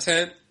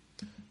content,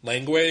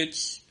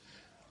 language,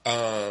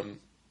 I've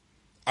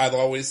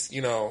always,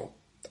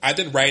 I've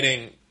been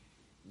writing,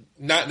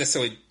 not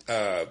necessarily,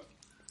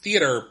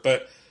 theater,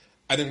 but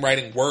I've been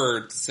writing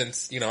words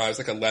since, I was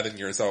like 11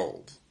 years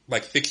old.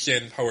 Like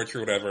fiction,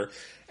 poetry, whatever.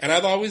 And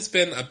I've always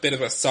been a bit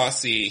of a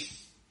saucy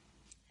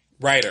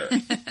writer.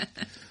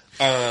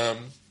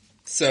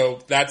 So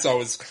that's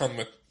always come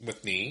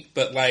with me.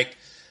 But like,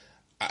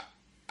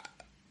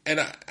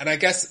 I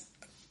guess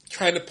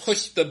trying to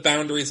push the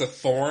boundaries of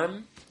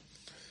form,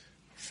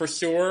 for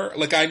sure.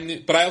 Like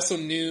but I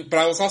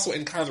was also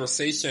in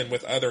conversation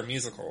with other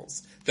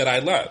musicals that I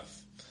love.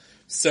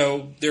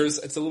 So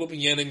it's a little bit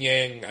yin and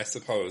yang, I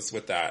suppose,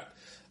 with that,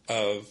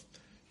 of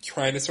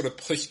trying to sort of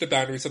push the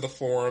boundaries of the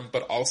form,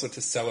 but also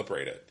to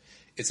celebrate it.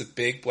 It's a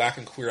big black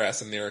and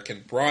queer-ass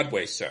American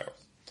Broadway show.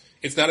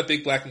 It's not a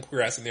big black and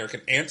queer-ass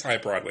American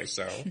anti-Broadway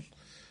show.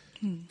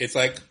 It's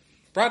like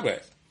Broadway.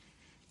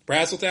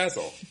 Razzle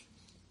dazzle.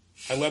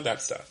 I love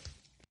that stuff.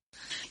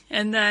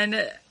 And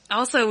then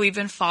also, we've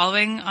been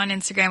following on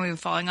Instagram, we've been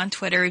following on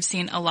Twitter. We've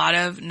seen a lot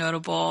of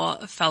notable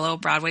fellow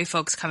Broadway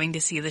folks coming to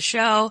see the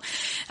show,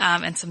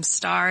 and some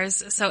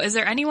stars. So is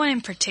there anyone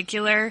in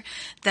particular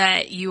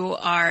that you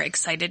are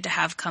excited to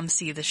have come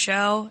see the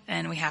show?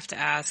 And we have to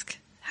ask,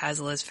 has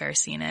Liz Phair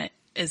seen it?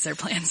 Is there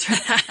plans for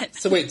that?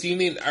 So wait, do you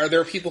mean, are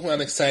there people who I'm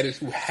excited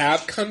who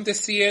have come to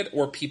see it,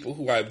 or people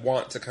who I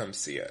want to come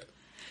see it?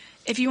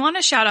 If you want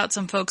to shout out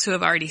some folks who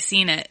have already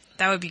seen it,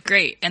 that would be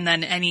great. And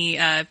then any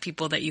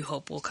people that you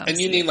hope will come see it.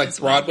 And you mean like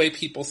Broadway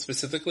people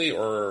specifically,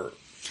 or?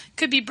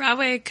 Could be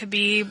Broadway, could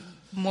be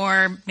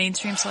more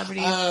mainstream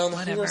celebrities,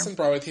 whatever. Who are some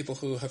Broadway people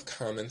who have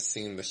come and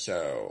seen the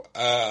show?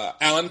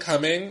 Alan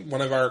Cumming,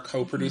 one of our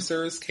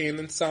co-producers, came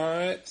and saw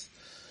it.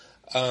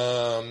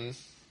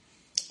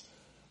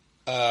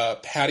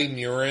 Patty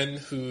Murin,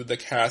 who the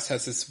cast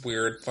has this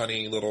weird,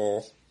 funny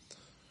little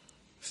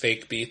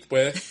fake beef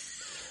with.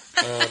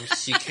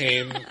 She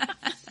came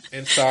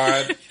and saw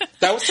it.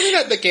 That was something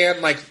that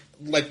began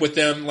like with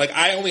them. Like,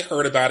 I only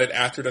heard about it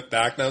after the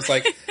fact, and I was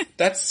like,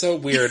 that's so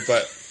weird.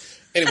 But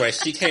anyway,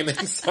 she came and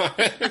saw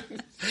it.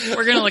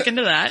 We're gonna look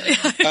into that.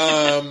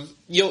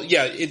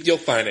 You'll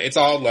find it. It's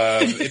all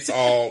love. It's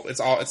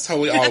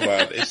totally all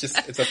love.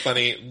 It's a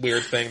funny,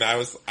 weird thing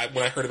that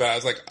when I heard about it, I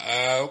was like,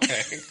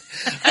 okay.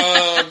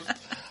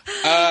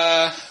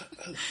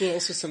 Who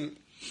else was some?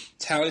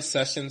 Tally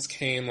Sessions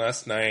came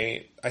last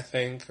night, I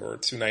think, or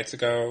 2 nights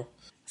ago.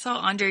 So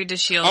Andre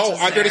DeShields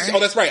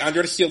that's right.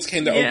 Andre DeShields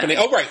came to opening.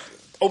 Oh, right.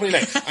 Opening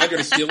night. Andre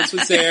DeShields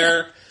was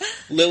there.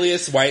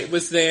 Lilius White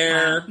was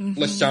there. Wow.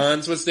 Mm-hmm.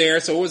 LaShawne's was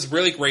there. So it was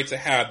really great to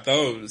have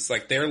those.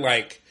 Like, they're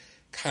like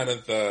kind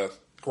of the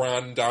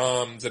grand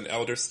dames and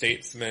elder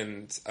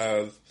statesmen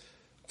of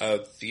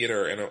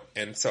theater.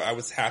 And so I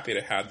was happy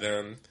to have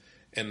them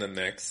in the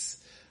mix.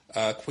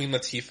 Queen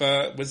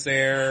Latifah was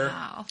there.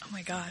 Wow. Oh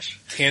my gosh.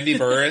 Candy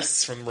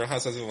Burris from Real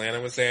Housewives of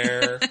Atlanta was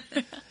there.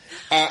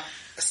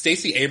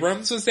 Stacey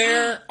Abrams was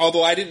there.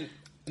 Although I didn't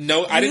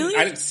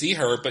see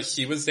her, but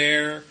she was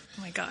there.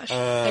 Oh my gosh.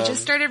 I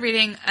just started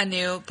reading a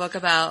new book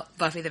about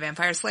Buffy the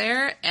Vampire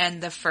Slayer,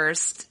 and the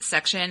first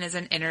section is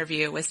an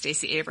interview with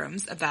Stacey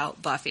Abrams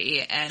about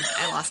Buffy, and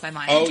I lost my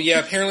mind. Oh yeah,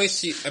 apparently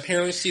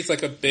she's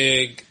like a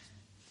big,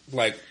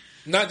 like,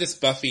 not just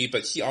Buffy,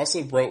 but she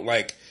also wrote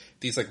like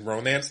these like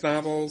romance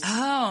novels.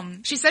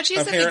 She said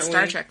she's a big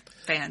Star Trek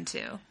fan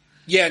too.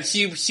 Yeah, and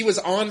she was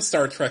on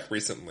Star Trek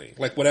recently.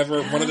 Like one of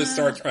the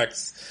Star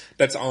Treks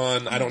that's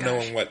on, I don't know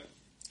on what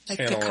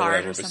channel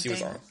Picard or whatever, or but she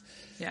was on.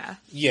 Yeah.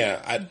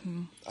 Yeah.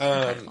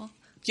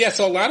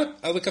 So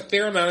a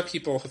fair amount of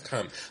people have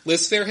come.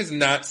 Liz Phair has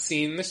not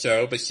seen the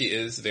show, but she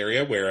is very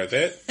aware of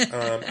it.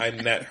 I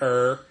met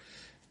her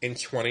in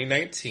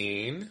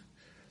 2019.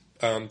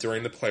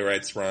 During the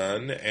Playwrights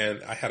run,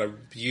 and I had a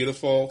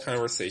beautiful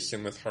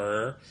conversation with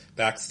her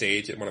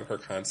backstage at one of her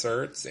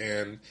concerts,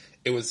 and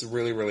it was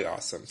really, really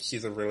awesome.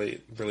 She's a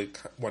really, really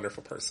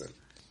wonderful person.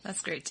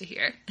 That's great to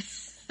hear.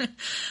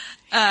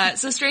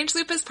 So Strange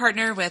Loop is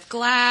partnered with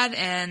GLAAD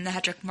and the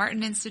Hedrick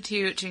Martin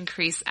Institute to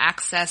increase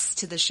access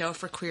to the show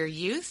for queer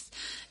youth.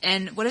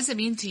 And what does it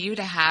mean to you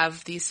to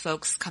have these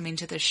folks coming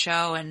to the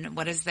show, and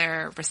what has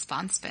their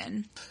response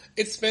been?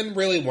 It's been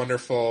really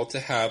wonderful to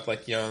have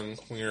like young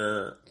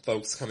queer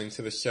folks coming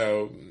to the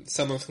show,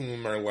 some of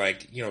whom are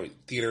like,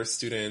 theater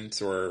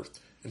students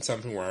and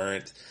some who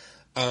aren't.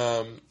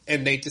 And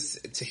they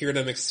just, to hear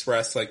them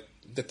express like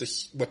that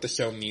what the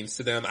show means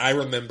to them. I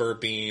remember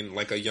being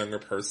like a younger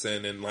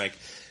person and like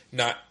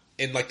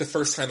the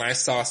first time I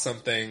saw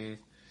something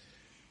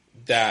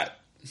that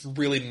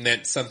really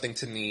meant something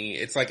to me.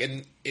 It's like,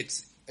 and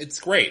it's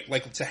great,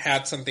 like to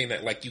have something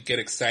that like you get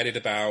excited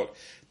about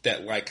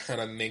that like kind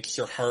of makes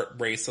your heart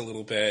race a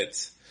little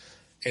bit.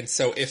 And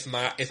so if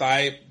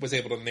I was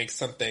able to make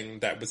something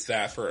that was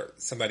that for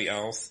somebody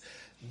else,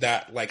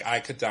 that like I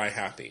could die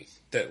happy,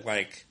 that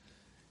like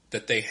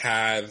that they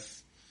have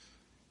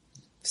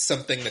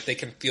something that they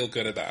can feel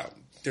good about.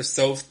 There's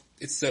so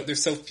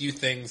few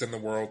things in the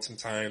world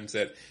sometimes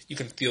that you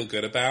can feel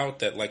good about,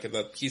 that like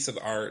a piece of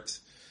art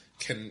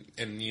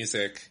and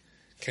music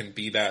can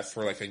be that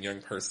for like a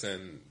young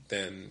person,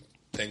 then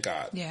thank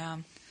God. Yeah.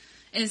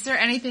 Is there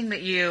anything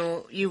that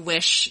you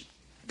wish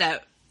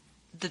that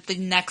the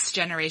next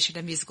generation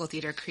of musical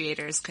theater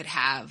creators could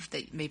have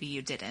that maybe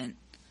you didn't?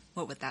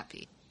 What would that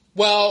be?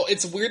 Well,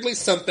 it's weirdly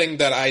something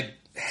that I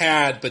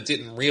had but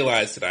didn't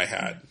realize that I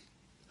had,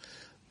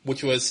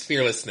 which was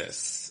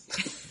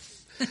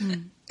fearlessness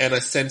and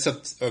a sense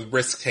of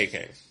risk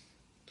taking.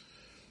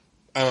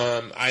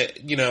 I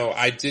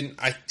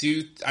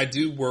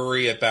do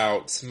worry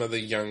about some of the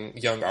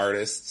young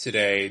artists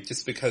today,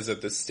 just because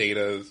of the state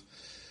of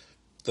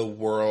the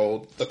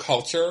world. The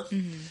culture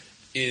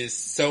is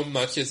so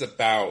much is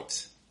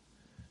about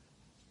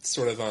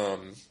sort of,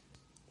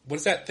 what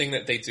is that thing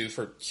that they do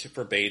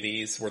for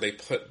babies where they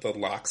put the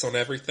locks on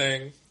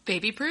everything?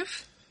 Baby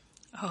proof?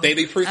 Oh.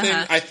 Baby proofing?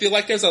 I feel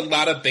like there's a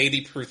lot of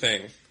baby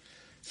proofing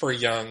for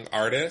young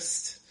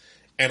artists,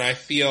 and I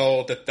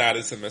feel that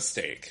is a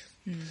mistake.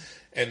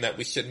 And that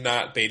we should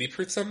not baby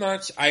proof so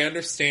much. I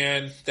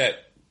understand that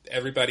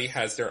everybody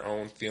has their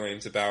own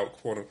feelings about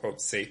quote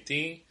unquote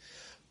safety,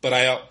 but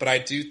I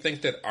do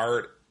think that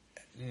art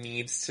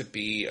needs to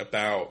be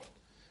about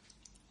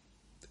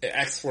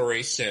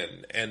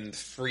exploration and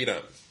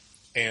freedom.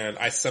 And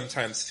I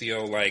sometimes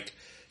feel like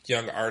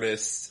young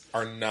artists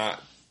are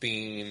not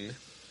being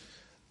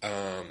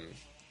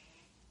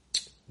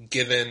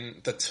given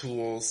the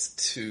tools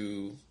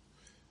to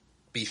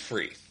be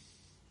free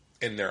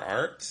in their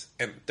art.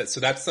 And so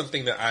that's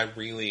something that I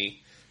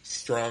really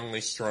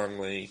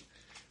strongly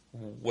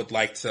would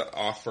like to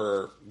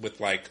offer with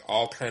like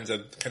all kinds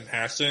of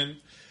compassion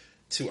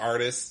to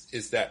artists,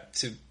 is that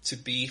to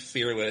be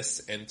fearless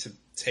and to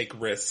take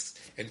risks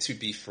and to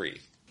be free.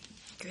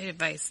 Great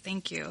advice.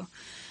 Thank you.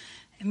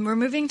 And we're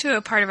moving to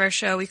a part of our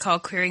show we call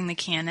Queering the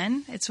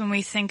Canon. It's when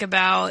we think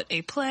about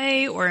a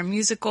play or a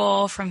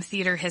musical from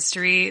theater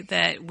history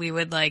that we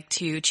would like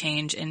to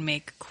change and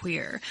make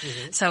queer.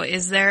 Mm-hmm. So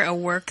is there a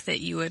work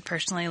that you would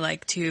personally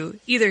like to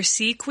either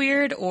see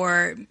queered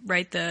or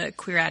write the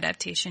queer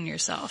adaptation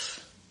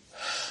yourself?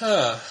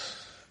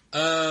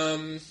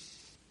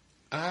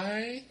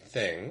 I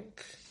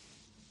think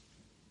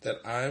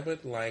that I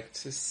would like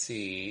to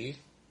see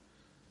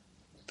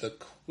the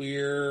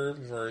queer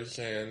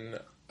version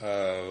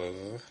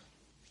of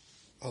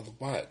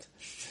what?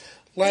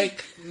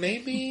 Like,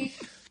 maybe,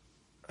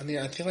 I mean,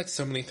 I feel like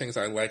so many things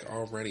I like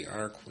already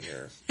are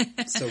queer.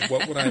 So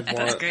what would I want?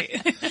 That's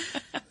great.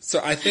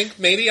 So I think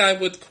maybe I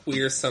would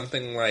queer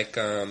something like,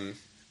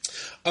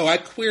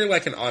 I'd queer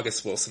like an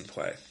August Wilson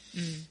play.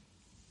 Mm.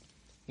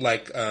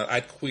 Like,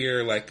 I'd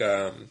queer like,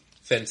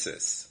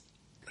 Fences.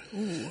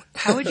 Ooh.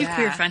 How would you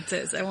queer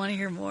Fences? I want to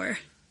hear more.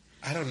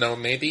 I don't know.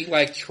 Maybe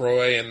like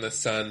Troy and the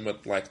son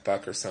would like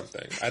fuck or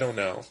something. I don't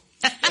know.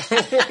 I'm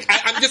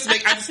not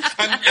saying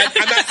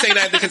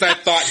that because I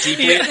thought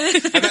deeply. Yeah.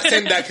 I'm not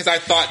saying that because I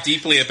thought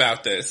deeply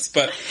about this.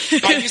 But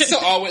I used to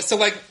always. So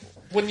like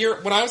when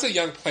I was a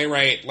young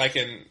playwright, like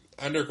in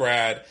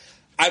undergrad,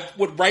 I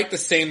would write the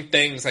same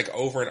things like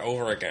over and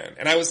over again,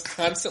 and I was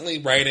constantly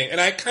writing.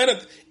 And I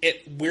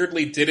it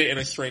weirdly did it in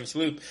a strange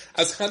loop.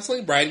 I was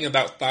constantly writing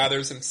about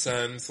fathers and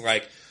sons,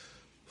 like,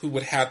 who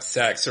would have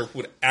sex or who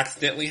would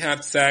accidentally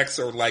have sex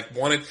or like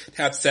wanted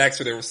to have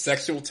sex or there was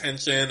sexual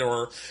tension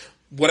or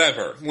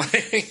whatever.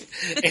 Like,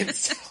 and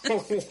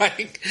so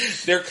like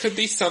there could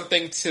be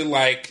something to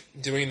like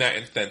doing that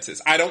in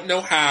Fences. I don't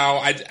know how.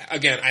 I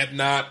have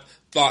not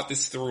thought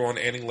this through on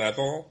any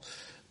level,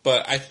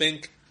 but I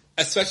think,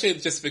 especially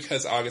just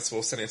because August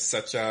Wilson is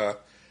such a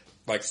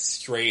like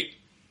straight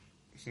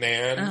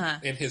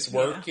man in his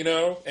work, you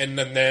know, and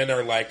the men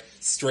are like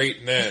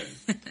straight men.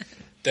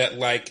 That,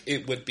 like,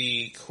 it would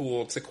be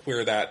cool to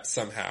queer that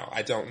somehow.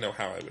 I don't know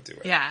how I would do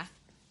it. Yeah.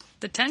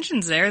 The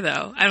tension's there,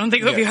 though. I don't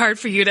think it would be hard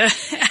for you to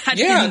add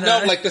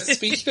in like the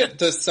speech that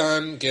the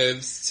son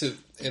gives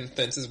in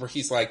Fences where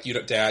he's like,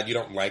 Dad, you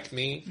don't like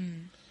me.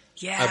 Mm.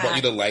 Yeah. I want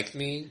you to like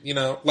me, you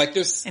know? Like,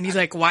 there's... And he's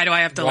like, why do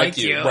I have to like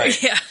you?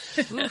 Right. Yeah.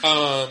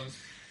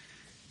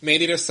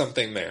 Maybe there's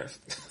something there.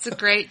 It's a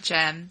great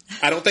gem.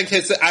 I don't think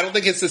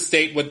his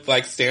estate would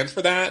like stand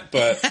for that,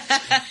 but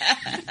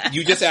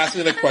you just asked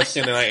me the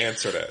question and I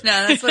answered it.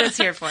 No, that's what it's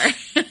here for.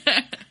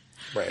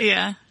 Right.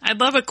 Yeah. I'd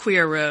love a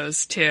queer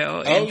Rose too.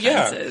 Oh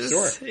yeah,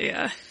 sure.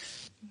 Yeah.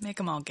 Make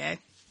them all gay.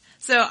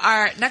 So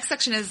our next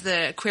section is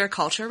the queer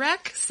culture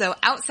rec. So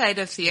outside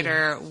of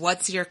theater,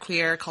 what's your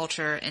queer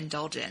culture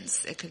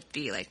indulgence? It could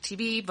be like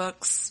TV,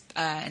 books,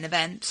 an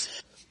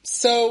event.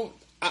 So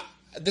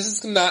this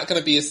is not going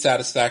to be a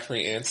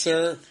satisfactory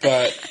answer,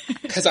 but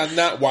because I'm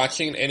not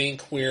watching any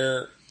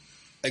queer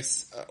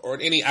or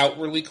any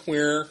outwardly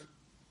queer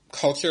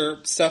culture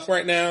stuff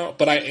right now,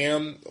 but I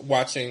am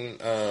watching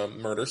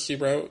Murder, She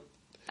Wrote.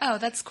 Oh,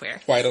 that's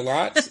queer. Quite a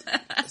lot.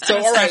 So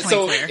all right,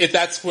 so queer. If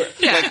that's queer,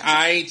 like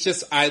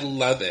I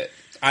love it.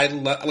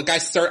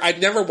 I'd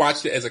never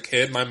watched it as a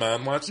kid. My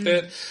mom watched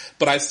it,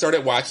 but I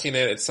started watching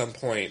it at some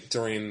point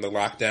during the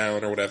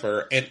lockdown or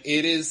whatever, and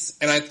it is,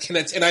 and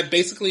I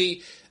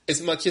basically, as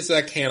much as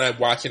I can, I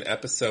watch an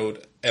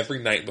episode every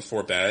night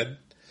before bed.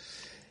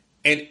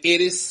 And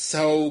it is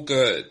so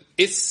good.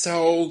 It's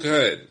so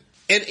good.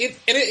 And it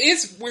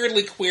is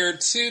weirdly queer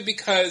too,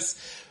 because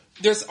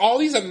there's all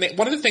these,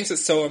 one of the things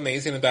that's so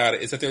amazing about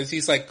it is that there's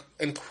these like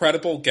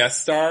incredible guest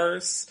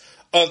stars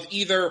of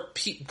either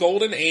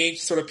golden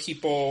age sort of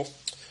people,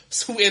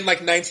 so in like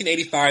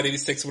 1985,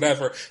 86,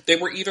 whatever, they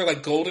were either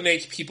like golden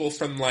age people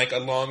from like a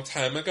long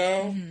time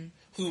ago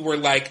who were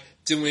like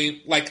doing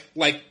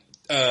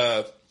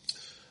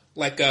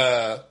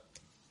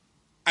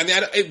I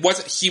mean,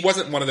 he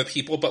wasn't one of the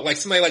people, but like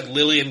somebody like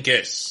Lillian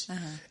Gish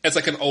as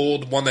like an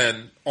old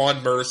woman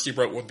on Murder, She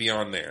Wrote would be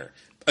on there.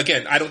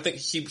 Again, I don't think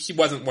he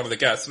wasn't one of the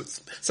guests,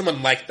 but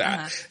someone like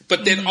that.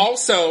 But then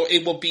also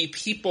it will be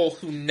people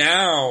who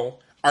now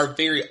are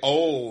very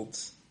old,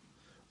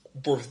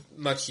 were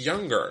much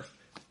younger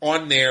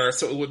on there.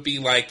 So it would be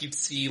like, you'd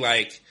see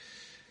like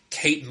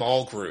Kate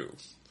Mulgrew.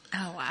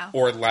 Oh, wow.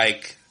 Or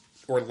like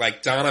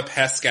Donna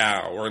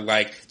Pescow, or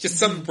like just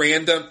some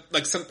random,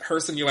 like some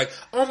person you're like,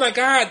 oh my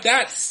god,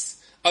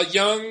 that's a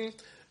young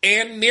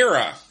Ann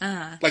Nera.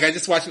 Like I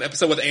just watched an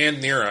episode with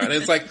Ann Nera, and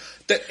it's like,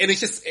 that, and it's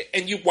just,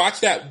 and you watch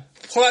that,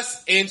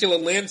 plus Angela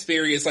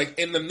Lansbury is like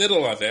in the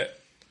middle of it,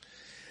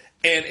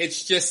 and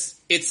it's just,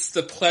 it's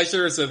the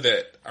pleasures of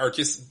it are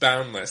just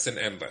boundless and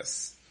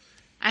endless.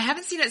 I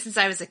haven't seen it since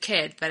I was a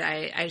kid, but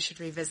I should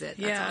revisit.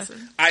 That's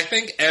awesome. I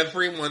think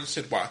everyone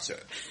should watch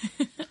it.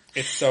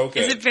 It's so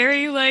good. Is it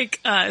very like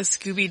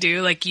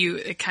Scooby-Doo? Like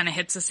it kind of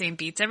hits the same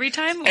beats every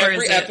time? Or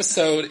every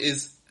episode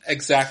is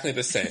exactly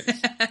the same.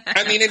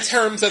 I mean, in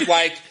terms of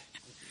like,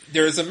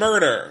 there's a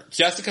murder.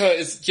 Jessica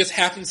just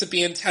happens to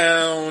be in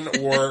town,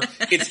 or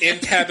it's in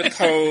Cabot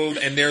Cove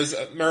and there's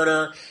a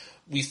murder.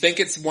 We think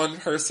it's one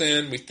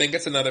person, we think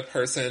it's another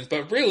person,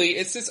 but really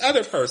it's this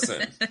other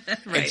person.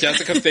 Right. And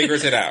Jessica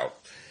figures it out.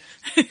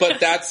 But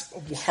that's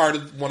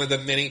one of the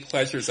many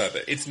pleasures of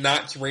it. It's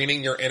not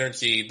draining your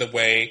energy the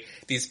way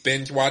these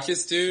binge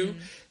watches do,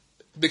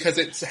 because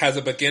it has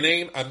a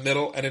beginning, a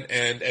middle, and an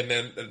end, and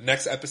then the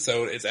next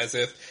episode is as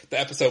if the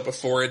episode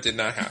before it did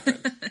not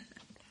happen.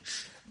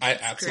 I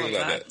absolutely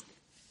love it.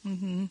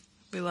 Mm-hmm.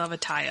 We love a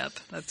tie-up.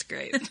 That's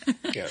great.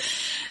 Yeah.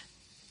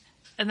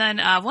 And then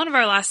one of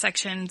our last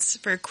sections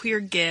for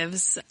Queer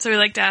Gives. So we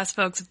like to ask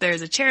folks if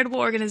there's a charitable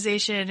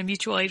organization, a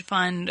mutual aid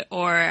fund,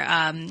 or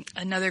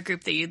another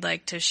group that you'd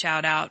like to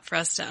shout out for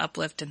us to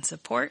uplift and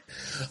support.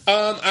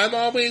 I'm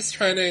always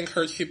trying to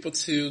encourage people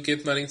to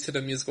give money to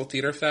the Musical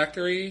Theater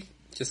Factory,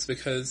 just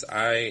because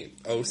I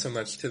owe so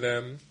much to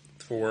them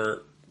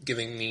for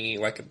giving me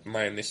like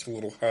my initial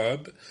little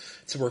hub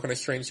to work on A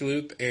Strange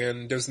Loop.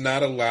 And there's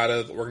not a lot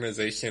of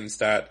organizations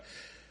that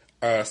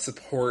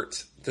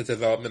support the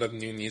development of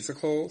new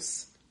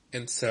musicals,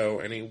 and so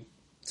any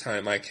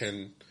time I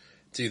can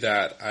do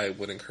that, I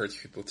would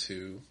encourage people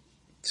to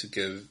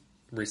give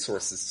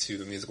resources to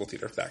the Musical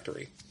Theater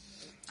Factory.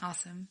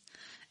 Awesome.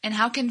 And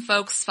how can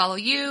folks follow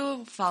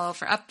you, follow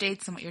for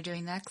updates on what you're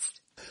doing next?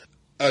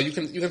 You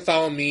can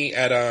follow me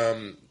at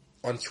on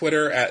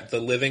Twitter at The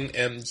Living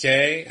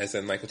MJ, as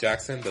in Michael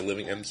Jackson, The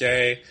Living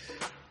MJ.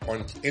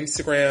 On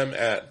Instagram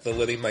at The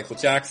Living Michael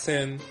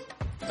Jackson.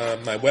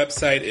 My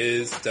website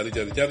is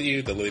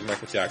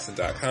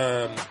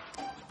www.thelivingmichaeljackson.com.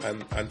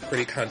 I'm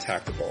pretty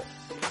contactable.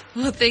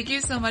 Well, thank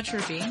you so much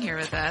for being here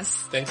with us.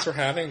 Thanks for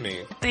having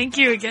me. Thank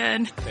you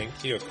again.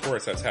 Thank you. Of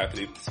course, I was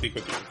happy to speak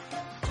with you.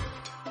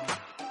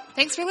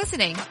 Thanks for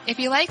listening. If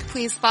you like,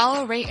 please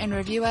follow, rate, and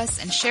review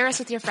us, and share us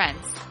with your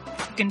friends.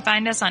 You can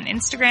find us on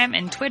Instagram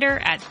and Twitter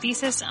at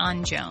Thesis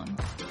on Joan.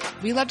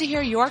 We love to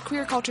hear your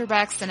queer culture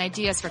Becks and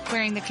ideas for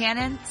queering the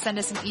canon. Send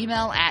us an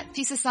email at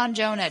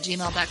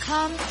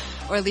thesisonjoan@gmail.com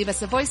or leave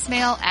us a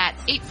voicemail at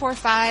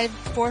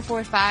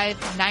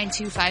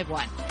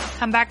 845-445-9251.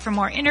 Come back for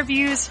more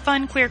interviews,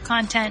 fun queer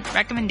content,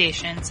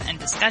 recommendations, and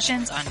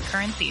discussions on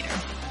current theater.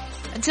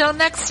 Until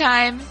next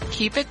time,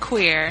 keep it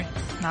queer.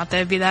 Not that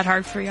it'd be that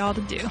hard for y'all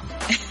to do.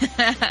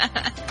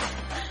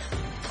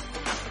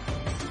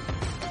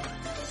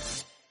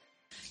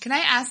 Can I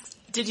ask,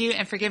 did you,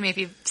 and forgive me if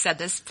you've said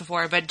this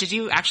before, but did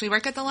you actually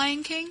work at the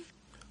Lion King?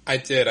 I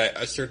did. I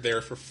ushered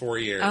there for 4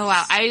 years. Oh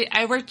wow.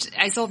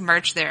 I sold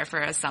merch there for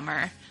a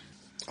summer.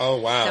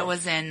 Oh wow. That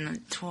was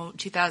in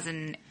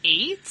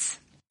 2008?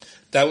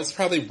 That was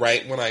probably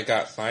right when I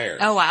got fired.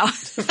 Oh wow.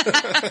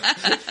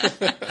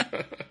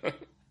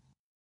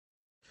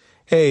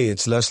 Hey,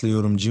 it's Leslie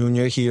Odom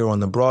Jr. here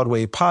on the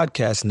Broadway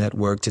Podcast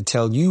Network to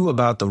tell you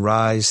about the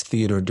Rise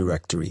Theater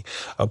Directory,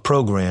 a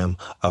program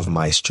of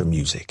Maestro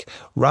Music.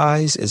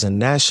 Rise is a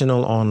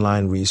national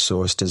online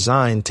resource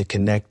designed to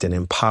connect and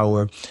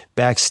empower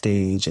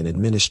backstage and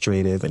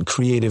administrative and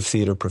creative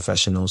theater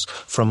professionals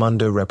from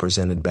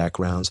underrepresented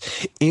backgrounds.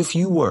 If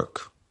you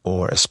work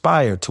or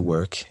aspire to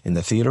work in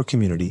the theater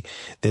community,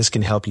 this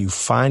can help you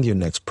find your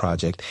next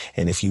project.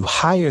 And if you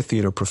hire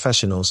theater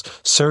professionals,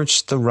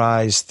 search the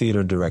Rise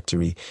Theater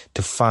Directory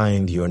to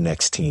find your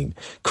next team.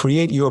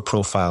 Create your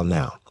profile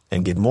now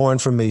and get more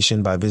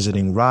information by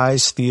visiting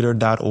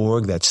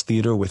risetheater.org. That's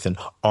theater with an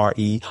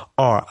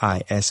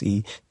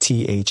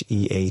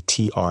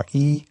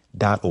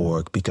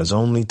RERISETHEATRE.org, because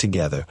only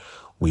together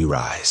we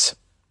rise.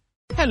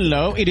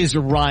 Hello, it is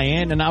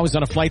Ryan, and I was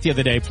on a flight the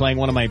other day playing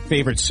one of my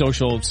favorite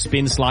social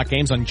spin slot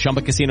games on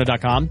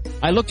ChumbaCasino.com.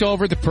 I looked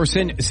over at the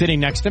person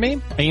sitting next to me,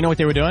 and you know what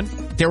they were doing?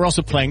 They were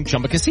also playing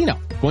Chumba Casino.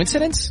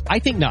 Coincidence? I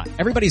think not.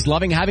 Everybody's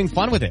loving having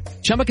fun with it.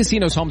 Chumba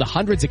Casino is home to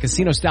hundreds of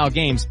casino-style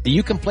games that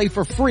you can play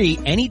for free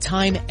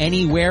anytime,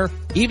 anywhere,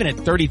 even at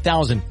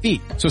 30,000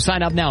 feet. So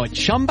sign up now at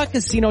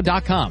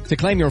ChumbaCasino.com to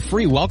claim your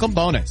free welcome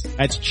bonus.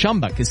 That's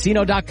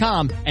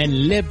ChumbaCasino.com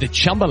and live the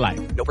Chumba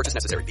life. No purchase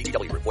necessary.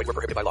 VGW. Void where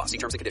prohibited by law. See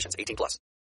terms and conditions. 18+.